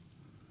gods?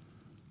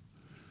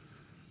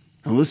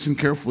 And listen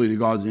carefully to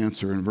God's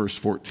answer in verse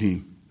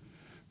 14.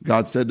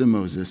 God said to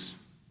Moses,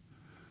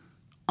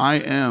 I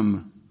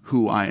am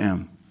who I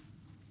am.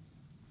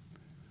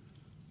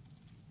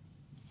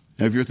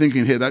 Now, if you're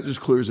thinking, hey, that just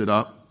clears it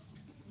up,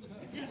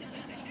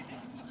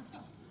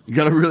 you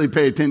got to really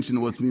pay attention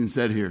to what's being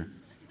said here.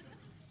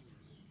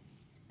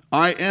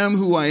 I am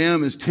who I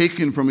am is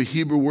taken from a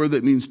Hebrew word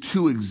that means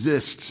to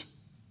exist.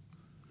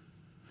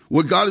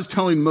 What God is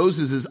telling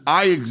Moses is,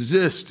 I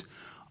exist.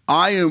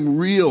 I am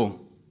real.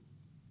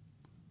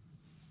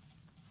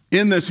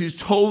 In this, he's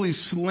totally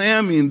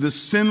slamming the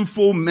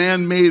sinful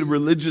man-made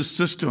religious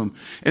system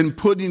and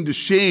putting to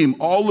shame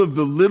all of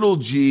the little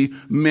g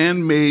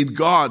man-made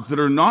gods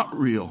that are not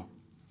real,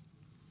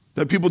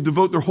 that people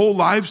devote their whole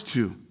lives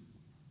to.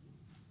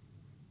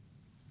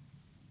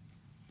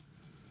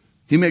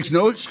 He makes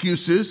no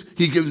excuses.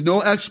 He gives no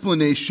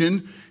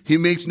explanation. He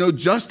makes no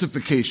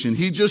justification.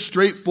 He just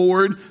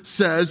straightforward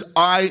says,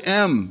 I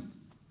am.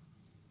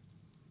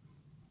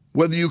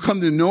 Whether you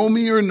come to know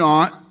me or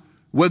not,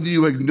 whether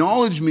you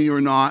acknowledge me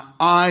or not,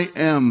 I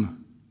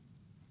am.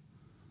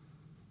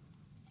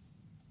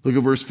 Look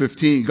at verse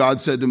 15. God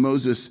said to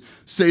Moses,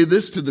 say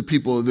this to the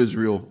people of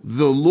Israel,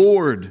 the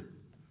Lord,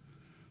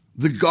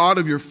 the God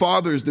of your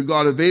fathers, the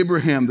God of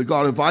Abraham, the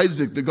God of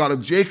Isaac, the God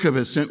of Jacob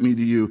has sent me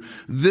to you.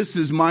 This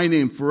is my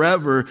name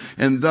forever,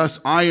 and thus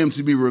I am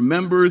to be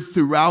remembered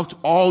throughout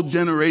all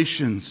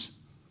generations.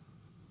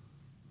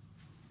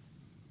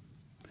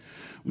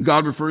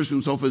 God refers to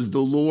himself as the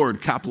Lord,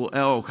 capital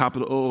L,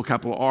 capital O,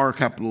 capital R,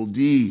 capital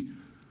D.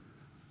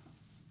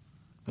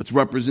 That's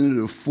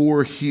representative of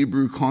 4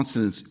 Hebrew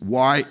consonants,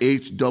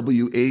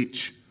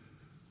 YHWH.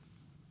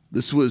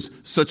 This was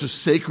such a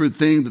sacred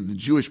thing that the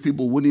Jewish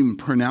people wouldn't even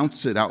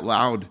pronounce it out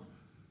loud.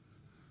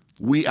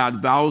 We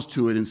add vowels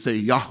to it and say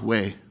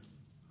Yahweh,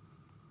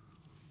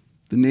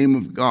 the name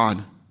of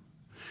God.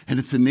 And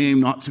it's a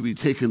name not to be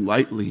taken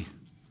lightly.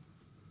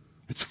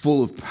 It's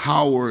full of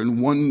power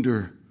and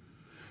wonder.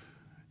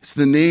 It's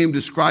the name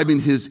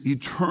describing his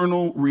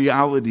eternal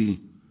reality,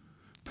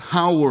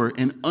 power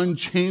and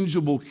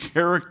unchangeable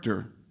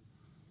character.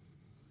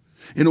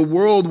 In a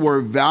world where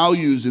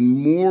values and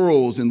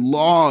morals and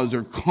laws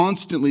are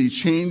constantly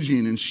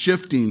changing and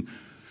shifting,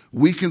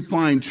 we can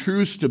find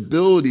true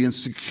stability and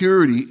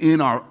security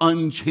in our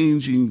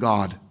unchanging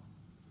God.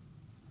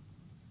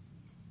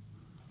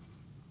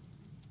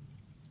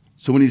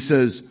 So when he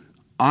says,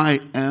 I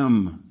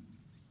am,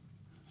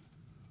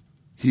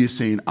 he is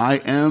saying, I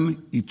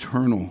am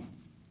eternal.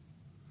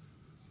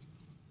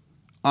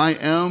 I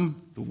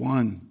am the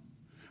one.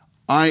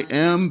 I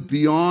am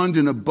beyond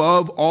and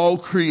above all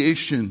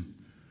creation.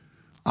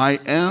 I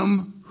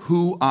am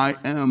who I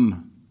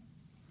am.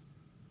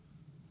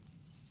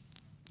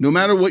 No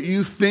matter what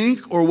you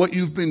think or what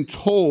you've been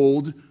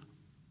told,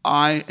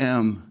 I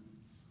am.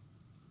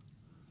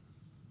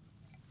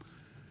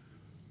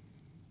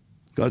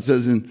 God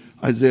says in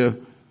Isaiah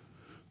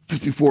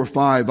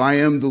 54:5, I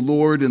am the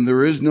Lord and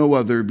there is no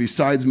other.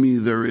 Besides me,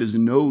 there is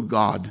no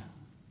God.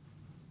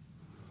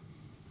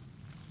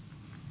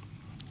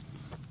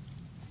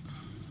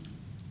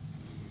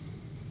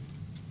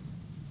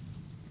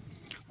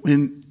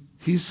 When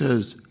he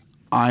says,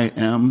 I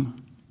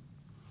am,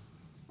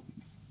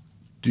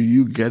 do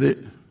you get it?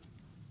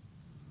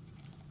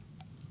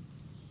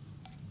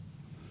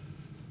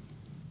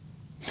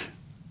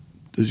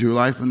 Does your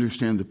life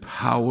understand the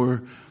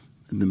power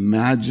and the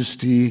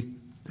majesty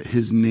that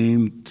his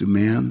name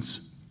demands?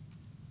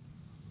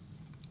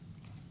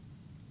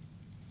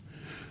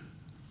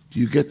 Do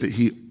you get that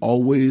he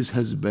always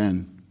has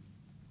been,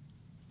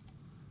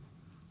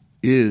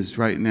 is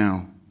right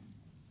now,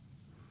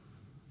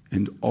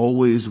 and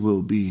always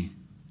will be?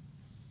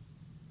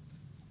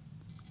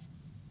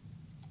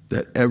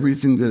 That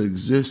everything that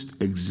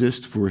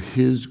exists for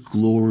his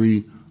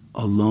glory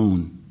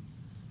alone.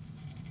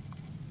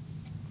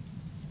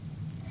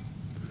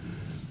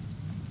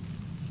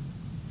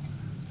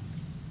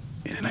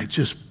 And I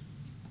just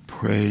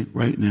pray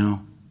right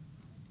now,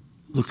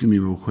 look at me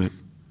real quick.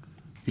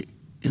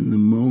 In the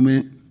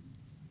moment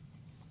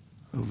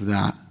of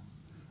that,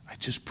 I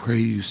just pray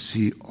you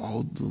see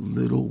all the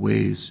little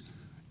ways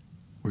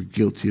we're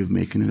guilty of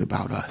making it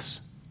about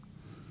us,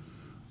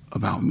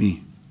 about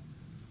me.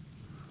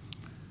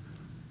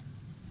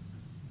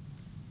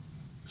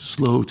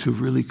 Slow to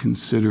really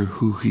consider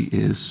who he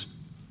is,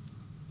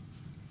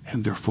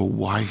 and therefore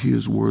why he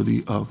is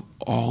worthy of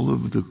all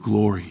of the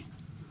glory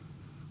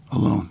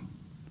alone.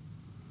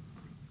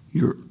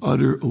 Your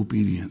utter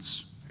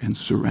obedience and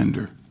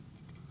surrender,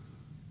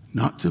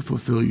 not to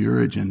fulfill your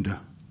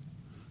agenda,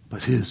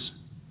 but his.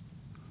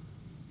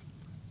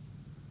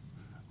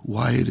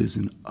 Why it is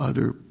an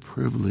utter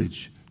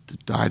privilege to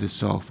die to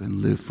self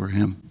and live for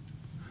him.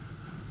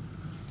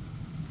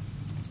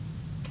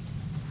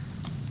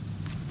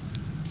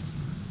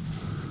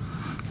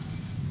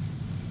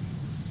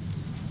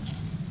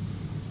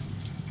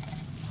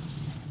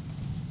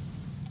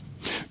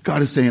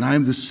 God is saying, I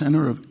am the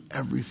center of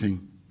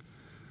everything.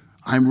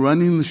 I'm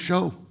running the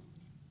show.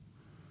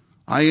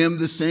 I am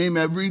the same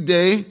every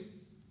day.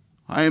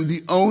 I am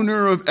the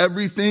owner of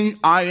everything.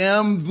 I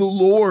am the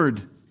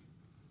Lord.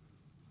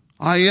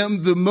 I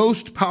am the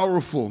most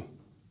powerful.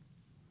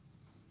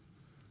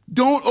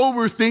 Don't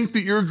overthink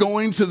that you're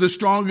going to the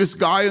strongest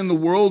guy in the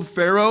world,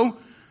 Pharaoh.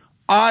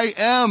 I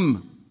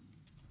am.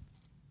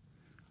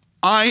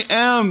 I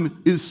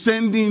am is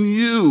sending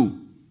you.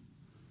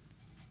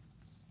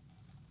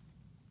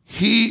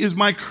 He is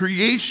my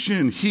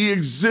creation. He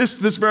exists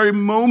this very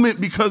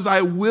moment because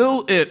I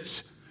will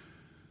it.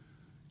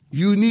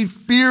 You need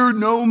fear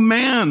no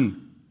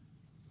man.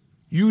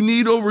 You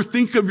need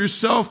overthink of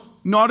yourself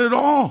not at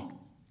all.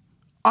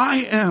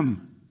 I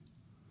am.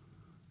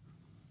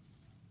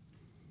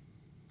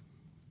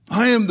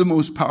 I am the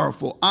most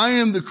powerful. I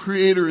am the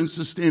creator and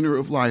sustainer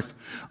of life.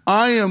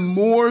 I am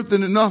more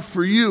than enough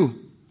for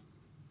you.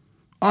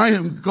 I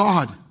am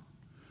God.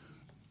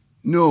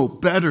 No,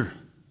 better.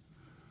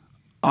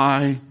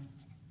 I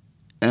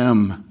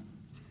am.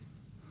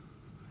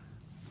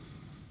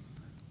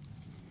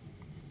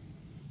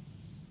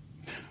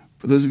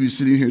 For those of you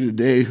sitting here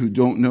today who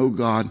don't know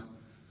God,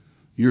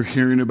 you're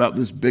hearing about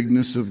this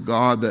bigness of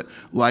God, that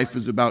life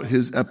is about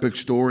his epic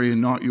story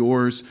and not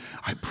yours.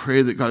 I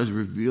pray that God is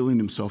revealing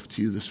himself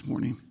to you this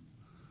morning,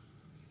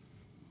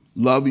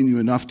 loving you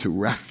enough to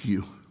wreck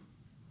you,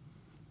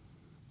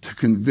 to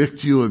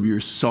convict you of your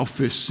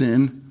selfish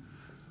sin,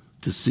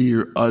 to see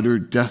your utter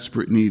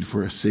desperate need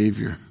for a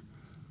Savior.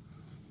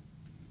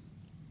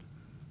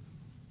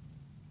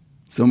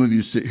 Some of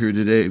you sit here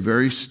today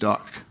very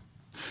stuck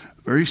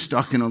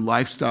in a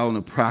lifestyle and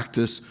a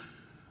practice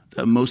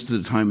that most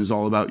of the time is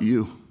all about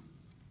you.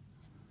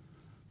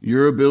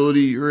 Your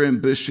ability, your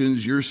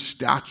ambitions, your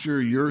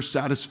stature, your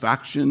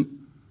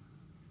satisfaction.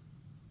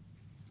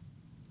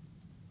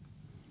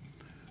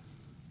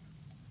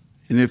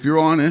 And if you're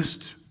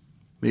honest,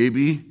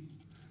 maybe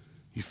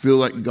you feel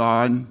like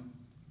God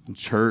and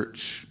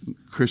church,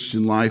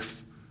 Christian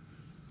life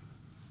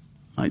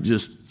might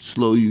just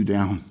slow you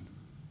down,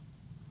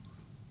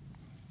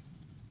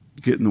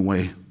 get in the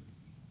way.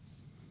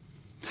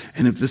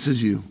 And if this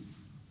is you,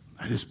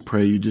 I just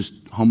pray you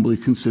just humbly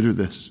consider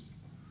this.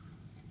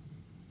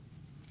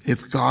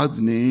 If God's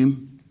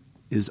name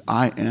is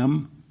I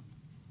am,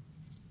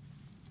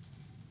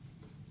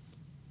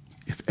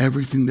 if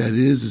everything that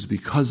is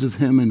because of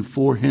him and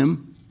for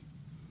him,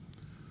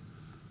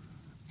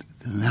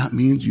 then that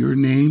means your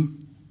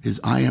name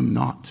is I am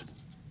not.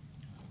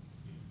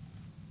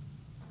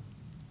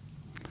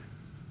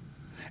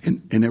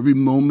 And every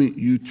moment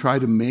you try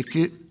to make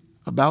it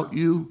about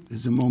you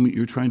is a moment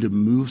you're trying to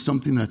move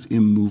something that's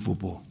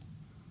immovable.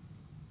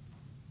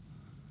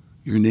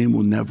 Your name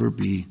will never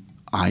be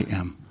I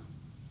am.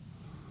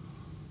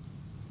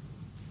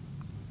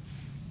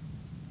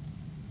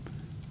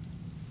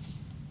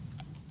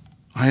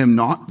 I am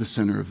not the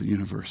center of the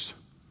universe.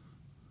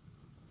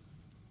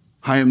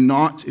 I am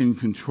not in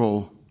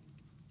control.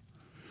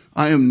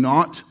 I am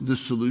not the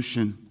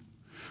solution.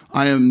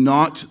 I am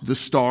not the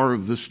star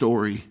of the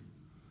story.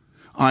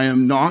 I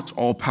am not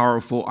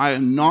all-powerful. I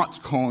am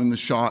not calling the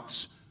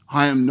shots.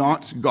 I am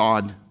not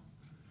God.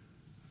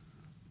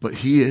 But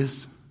he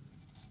is.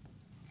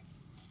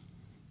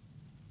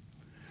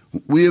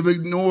 We have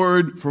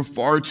ignored for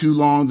far too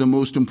long the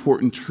most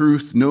important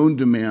truth known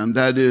to man.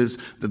 That is,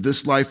 that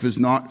this life is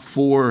not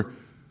for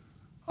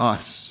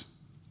us.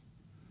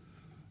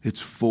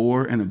 It's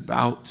for and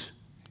about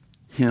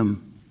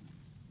him.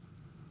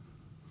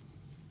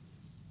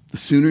 The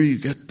sooner you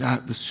get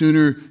that, the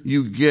sooner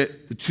you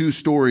get the two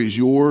stories,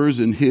 yours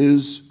and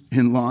his,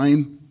 in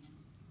line,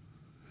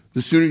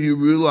 the sooner you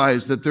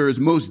realize that there is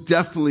most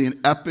definitely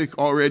an epic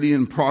already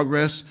in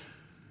progress,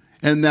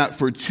 and that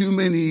for too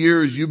many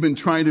years you've been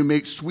trying to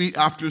make sweet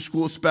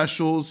after-school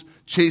specials,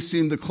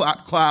 chasing the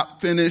clap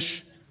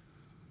finish.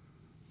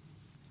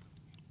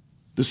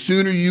 The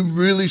sooner you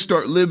really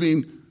start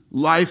living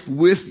life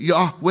with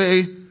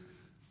Yahweh,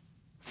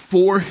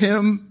 for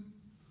him,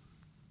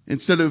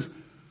 instead of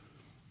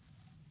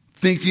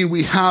thinking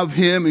we have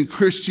him and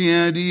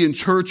Christianity and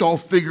church all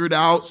figured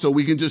out so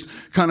we can just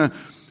kind of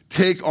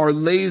take our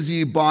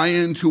lazy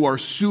buy-in to our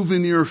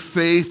souvenir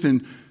faith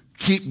and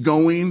keep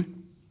going.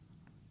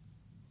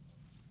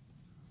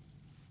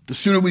 The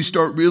sooner we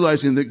start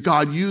realizing that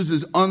God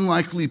uses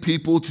unlikely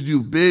people to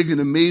do big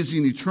and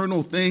amazing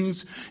eternal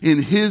things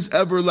in his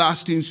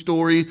everlasting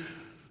story,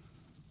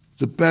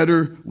 the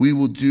better we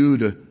will do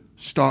to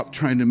stop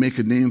trying to make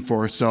a name for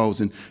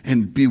ourselves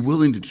and be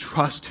willing to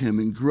trust him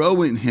and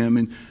grow in him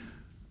and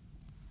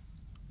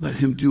let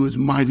him do his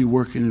mighty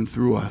work in and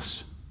through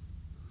us.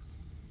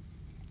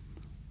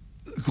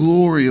 The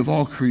glory of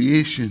all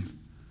creation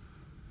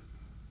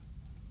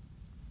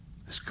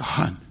is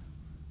God.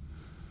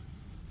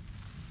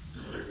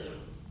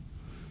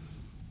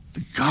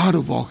 The God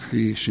of all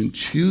creation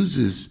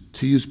chooses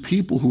to use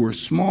people who are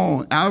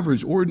small,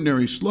 average,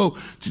 ordinary, slow,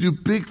 to do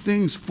big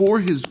things for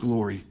his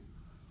glory.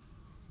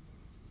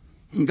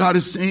 And God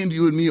is saying to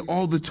you and me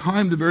all the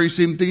time the very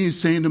same thing he's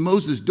saying to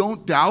Moses.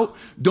 Don't doubt,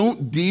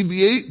 don't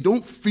deviate,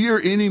 don't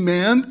fear any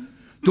man,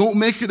 don't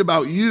make it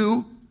about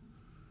you.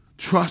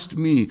 Trust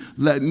me.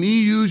 Let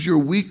me use your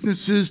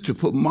weaknesses to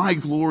put my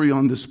glory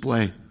on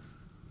display.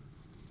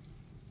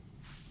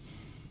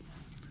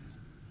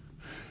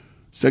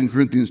 2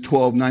 Corinthians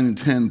 12, 9 and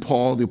 10,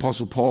 the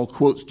Apostle Paul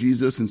quotes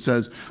Jesus and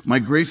says, "My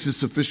grace is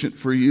sufficient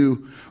for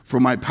you, for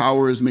my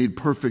power is made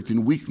perfect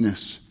in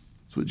weakness."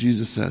 That's what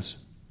Jesus says.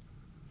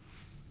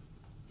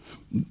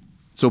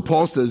 So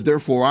Paul says,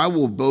 "Therefore I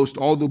will boast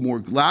all the more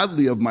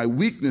gladly of my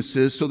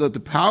weaknesses, so that the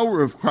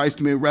power of Christ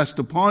may rest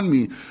upon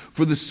me.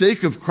 For the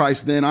sake of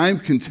Christ, then, I am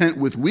content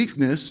with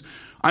weakness.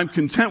 I'm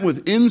content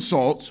with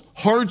insults,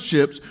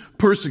 hardships,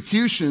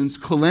 persecutions,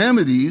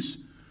 calamities.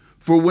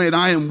 For when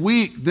I am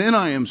weak, then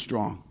I am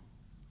strong."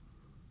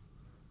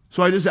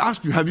 So I just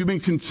ask you, have you been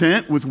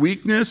content with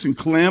weakness and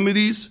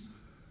calamities?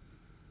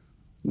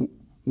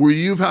 Where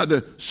you've had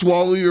to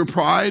swallow your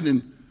pride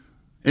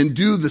and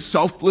do the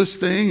selfless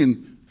thing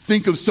and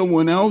think of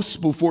someone else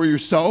before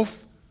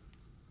yourself?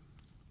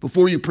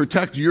 Before you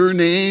protect your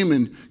name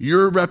and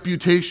your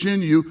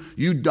reputation,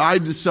 you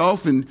died to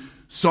self and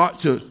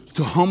sought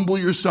to humble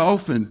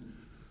yourself and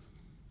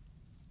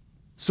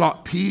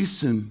sought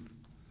peace and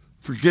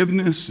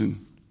forgiveness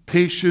and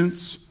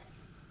patience.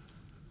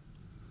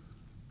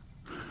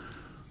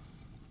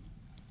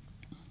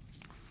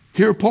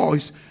 Here Paul,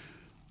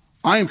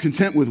 I am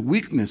content with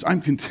weakness. I'm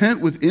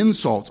content with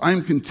insults.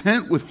 I'm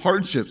content with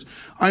hardships.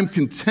 I'm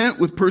content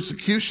with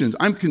persecutions.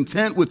 I'm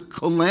content with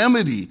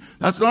calamity.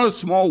 That's not a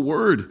small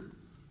word.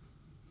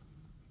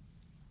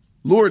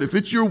 Lord, if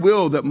it's your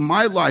will that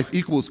my life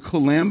equals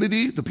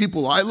calamity, the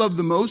people I love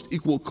the most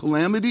equal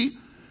calamity,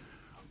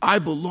 I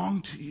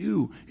belong to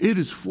you. It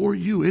is for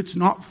you. It's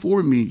not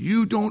for me.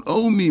 You don't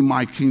owe me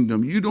my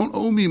kingdom. You don't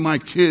owe me my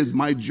kids,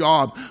 my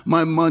job,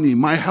 my money,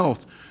 my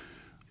health.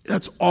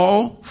 That's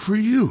all for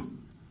you.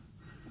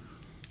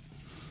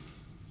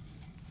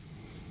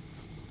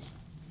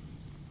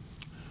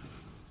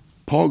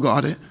 Paul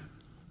got it.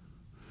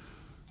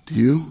 Do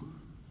you?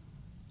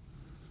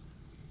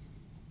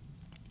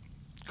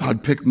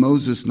 God picked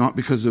Moses not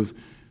because of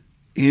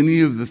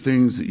any of the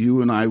things that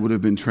you and I would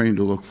have been trained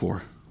to look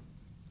for.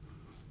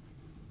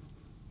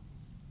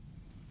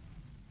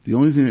 The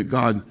only thing that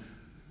God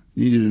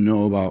needed to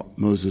know about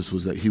Moses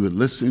was that he would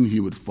listen, he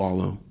would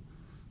follow,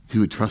 he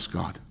would trust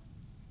God.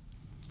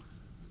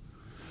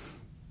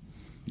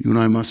 You and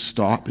I must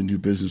stop and do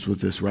business with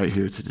this right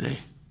here today.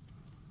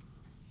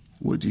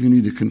 What do you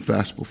need to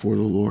confess before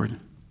the Lord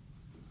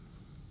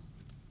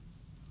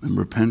and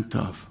repent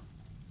of?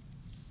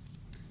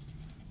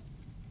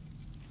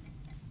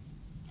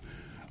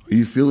 Are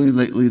you feeling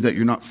lately that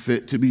you're not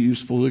fit to be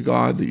useful to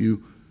God, that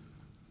you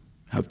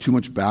have too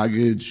much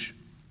baggage,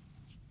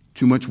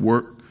 too much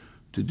work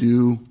to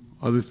do,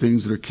 other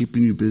things that are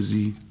keeping you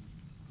busy?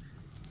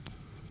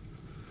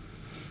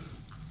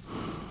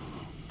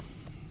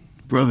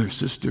 Brother,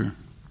 sister,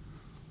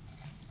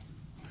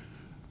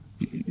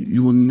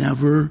 you will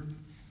never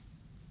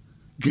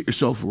get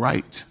yourself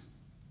right.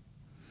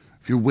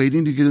 If you're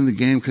waiting to get in the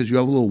game because you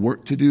have a little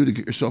work to do to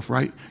get yourself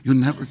right, you'll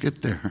never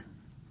get there.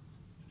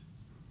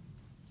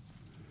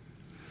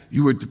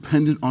 You are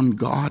dependent on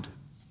God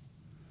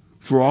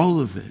for all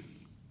of it.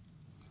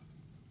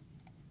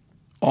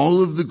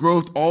 All of the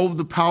growth, all of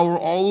the power,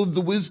 all of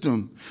the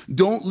wisdom.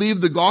 Don't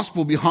leave the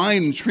gospel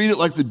behind and treat it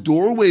like the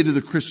doorway to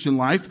the Christian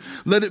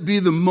life. Let it be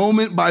the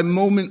moment by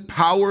moment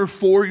power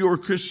for your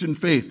Christian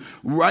faith.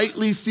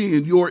 Rightly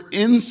seeing your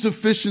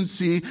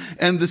insufficiency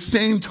and at the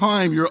same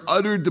time your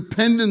utter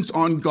dependence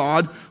on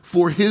God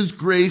for his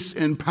grace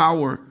and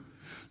power.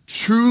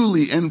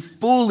 Truly and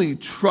fully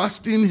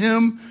trusting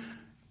him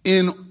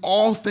in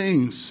all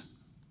things.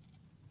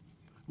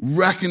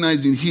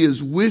 Recognizing he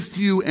is with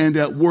you and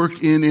at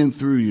work in and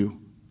through you.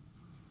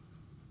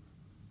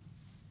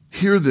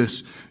 Hear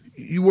this.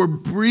 You are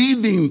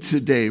breathing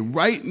today,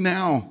 right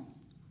now,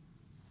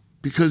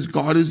 because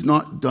God is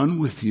not done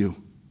with you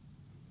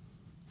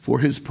for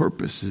his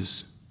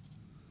purposes.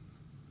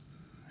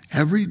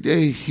 Every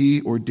day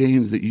he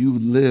ordains that you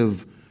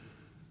live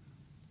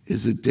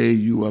is a day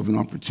you have an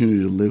opportunity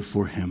to live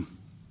for him.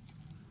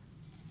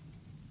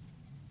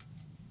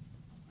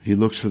 He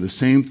looks for the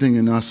same thing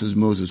in us as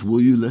Moses. Will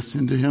you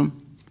listen to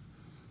him?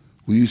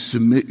 Will you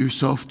submit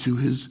yourself to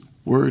his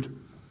word?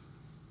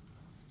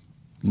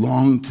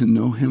 Long to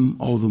know him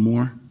all the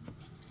more?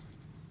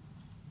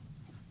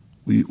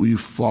 Will you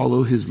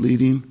follow his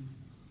leading?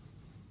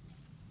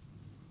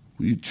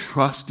 Will you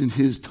trust in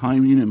his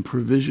timing and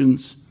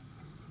provisions?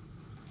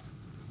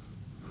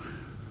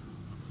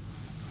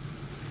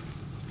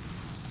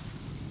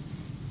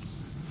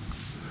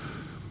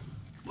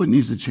 What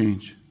needs to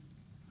change?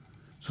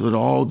 So that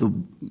all the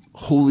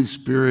Holy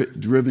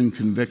Spirit-driven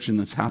conviction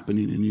that's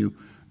happening in you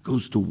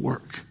goes to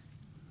work.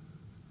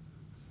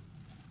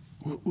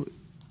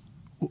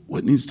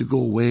 What needs to go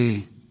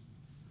away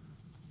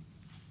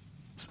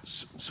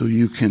so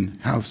you can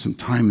have some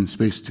time and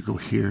space to go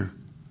here?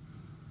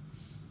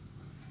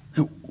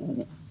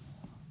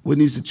 What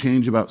needs to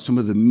change about some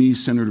of the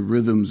me-centered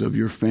rhythms of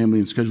your family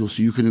and schedule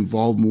so you can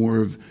involve more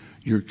of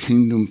your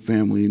kingdom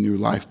family in your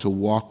life to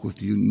walk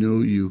with you, know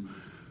you,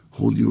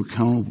 hold you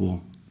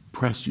accountable,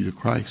 press you to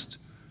Christ?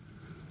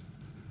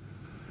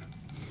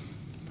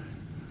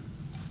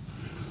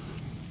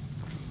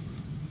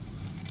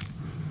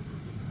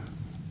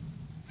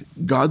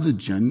 God's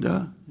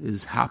agenda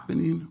is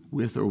happening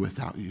with or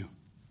without you.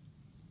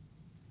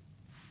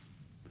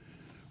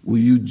 Will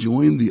you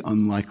join the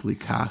unlikely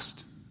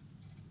cast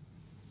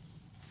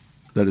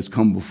that has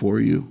come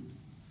before you?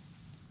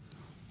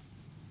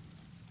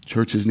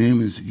 Church's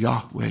name is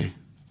Yahweh.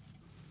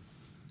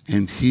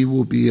 And he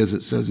will be, as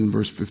it says in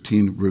verse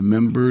 15,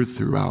 remembered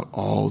throughout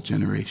all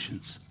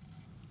generations.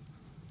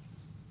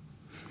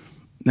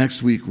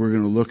 Next week, we're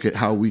going to look at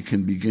how we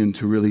can begin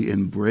to really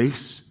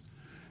embrace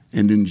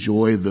and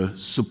enjoy the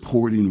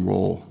supporting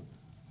role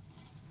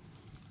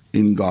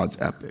in God's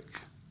epic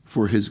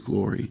for his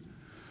glory.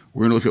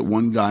 We're going to look at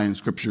one guy in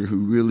Scripture who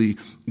really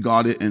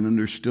got it and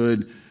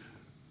understood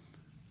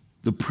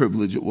the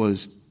privilege it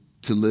was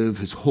to live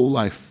his whole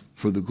life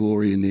for the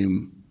glory and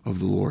name of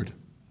the Lord.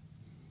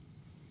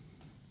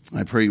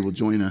 I pray you will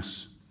join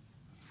us.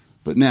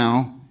 But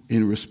now,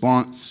 in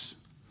response,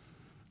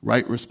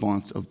 right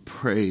response of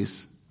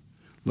praise,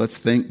 let's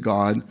thank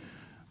God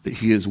that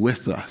he is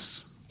with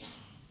us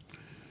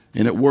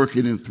and at work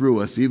in and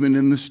through us, even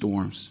in the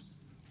storms,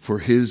 for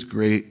his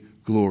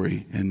great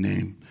glory and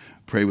name.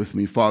 Pray with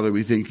me. Father,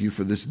 we thank you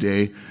for this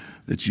day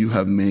that you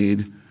have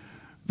made,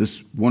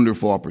 this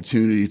wonderful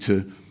opportunity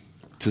to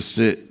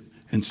sit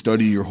and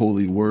study your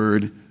holy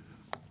word,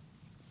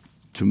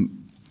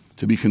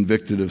 to be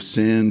convicted of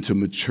sin, to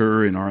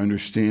mature in our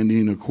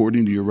understanding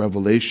according to your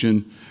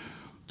revelation,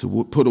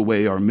 to put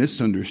away our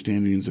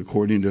misunderstandings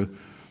according to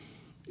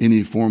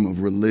any form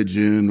of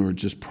religion or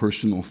just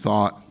personal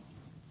thought.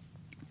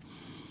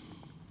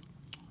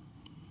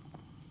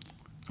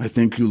 I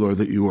thank you, Lord,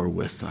 that you are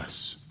with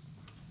us.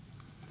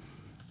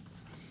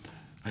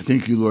 I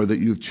thank you, Lord, that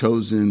you've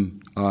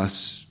chosen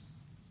us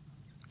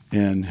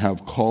and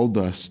have called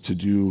us to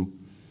do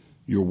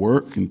your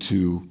work and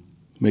to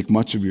make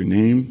much of your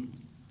name.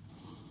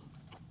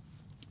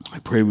 I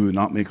pray we would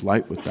not make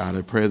light with that.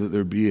 I pray that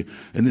there be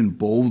an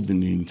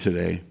emboldening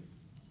today,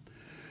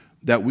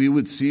 that we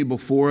would see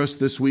before us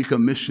this week a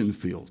mission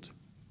field,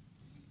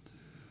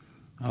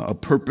 a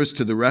purpose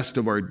to the rest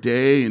of our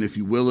day, and if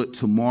you will it,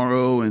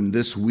 tomorrow and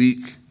this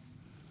week,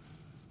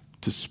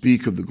 to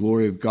speak of the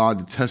glory of God,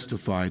 to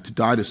testify, to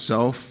die to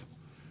self,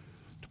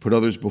 to put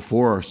others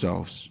before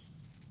ourselves,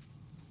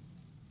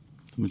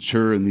 to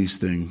mature in these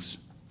things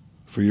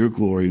for your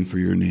glory and for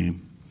your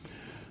name.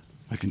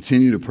 I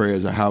continue to pray,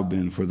 as I have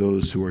been, for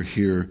those who are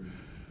here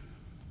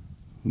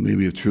who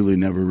maybe have truly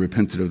never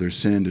repented of their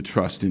sin, to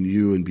trust in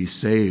you and be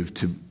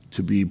saved,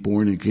 to be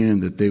born again,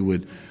 that they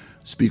would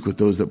speak with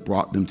those that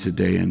brought them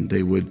today, and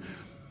they would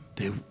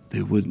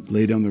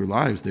lay down their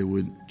lives. They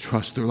would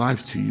trust their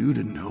lives to you,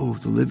 to know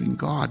the living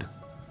God.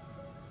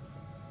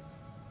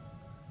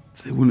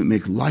 They wouldn't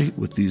make light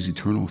with these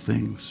eternal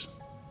things.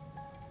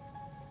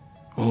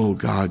 Oh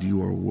God,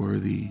 you are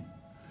worthy.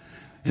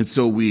 And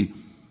so we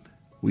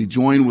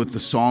join with the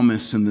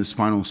psalmist in this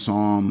final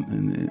psalm,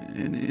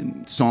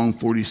 in Psalm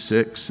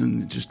 46,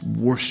 and just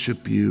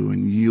worship you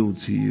and yield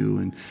to you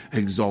and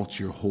exalt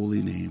your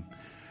holy name.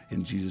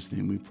 In Jesus'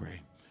 name we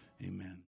pray. Amen.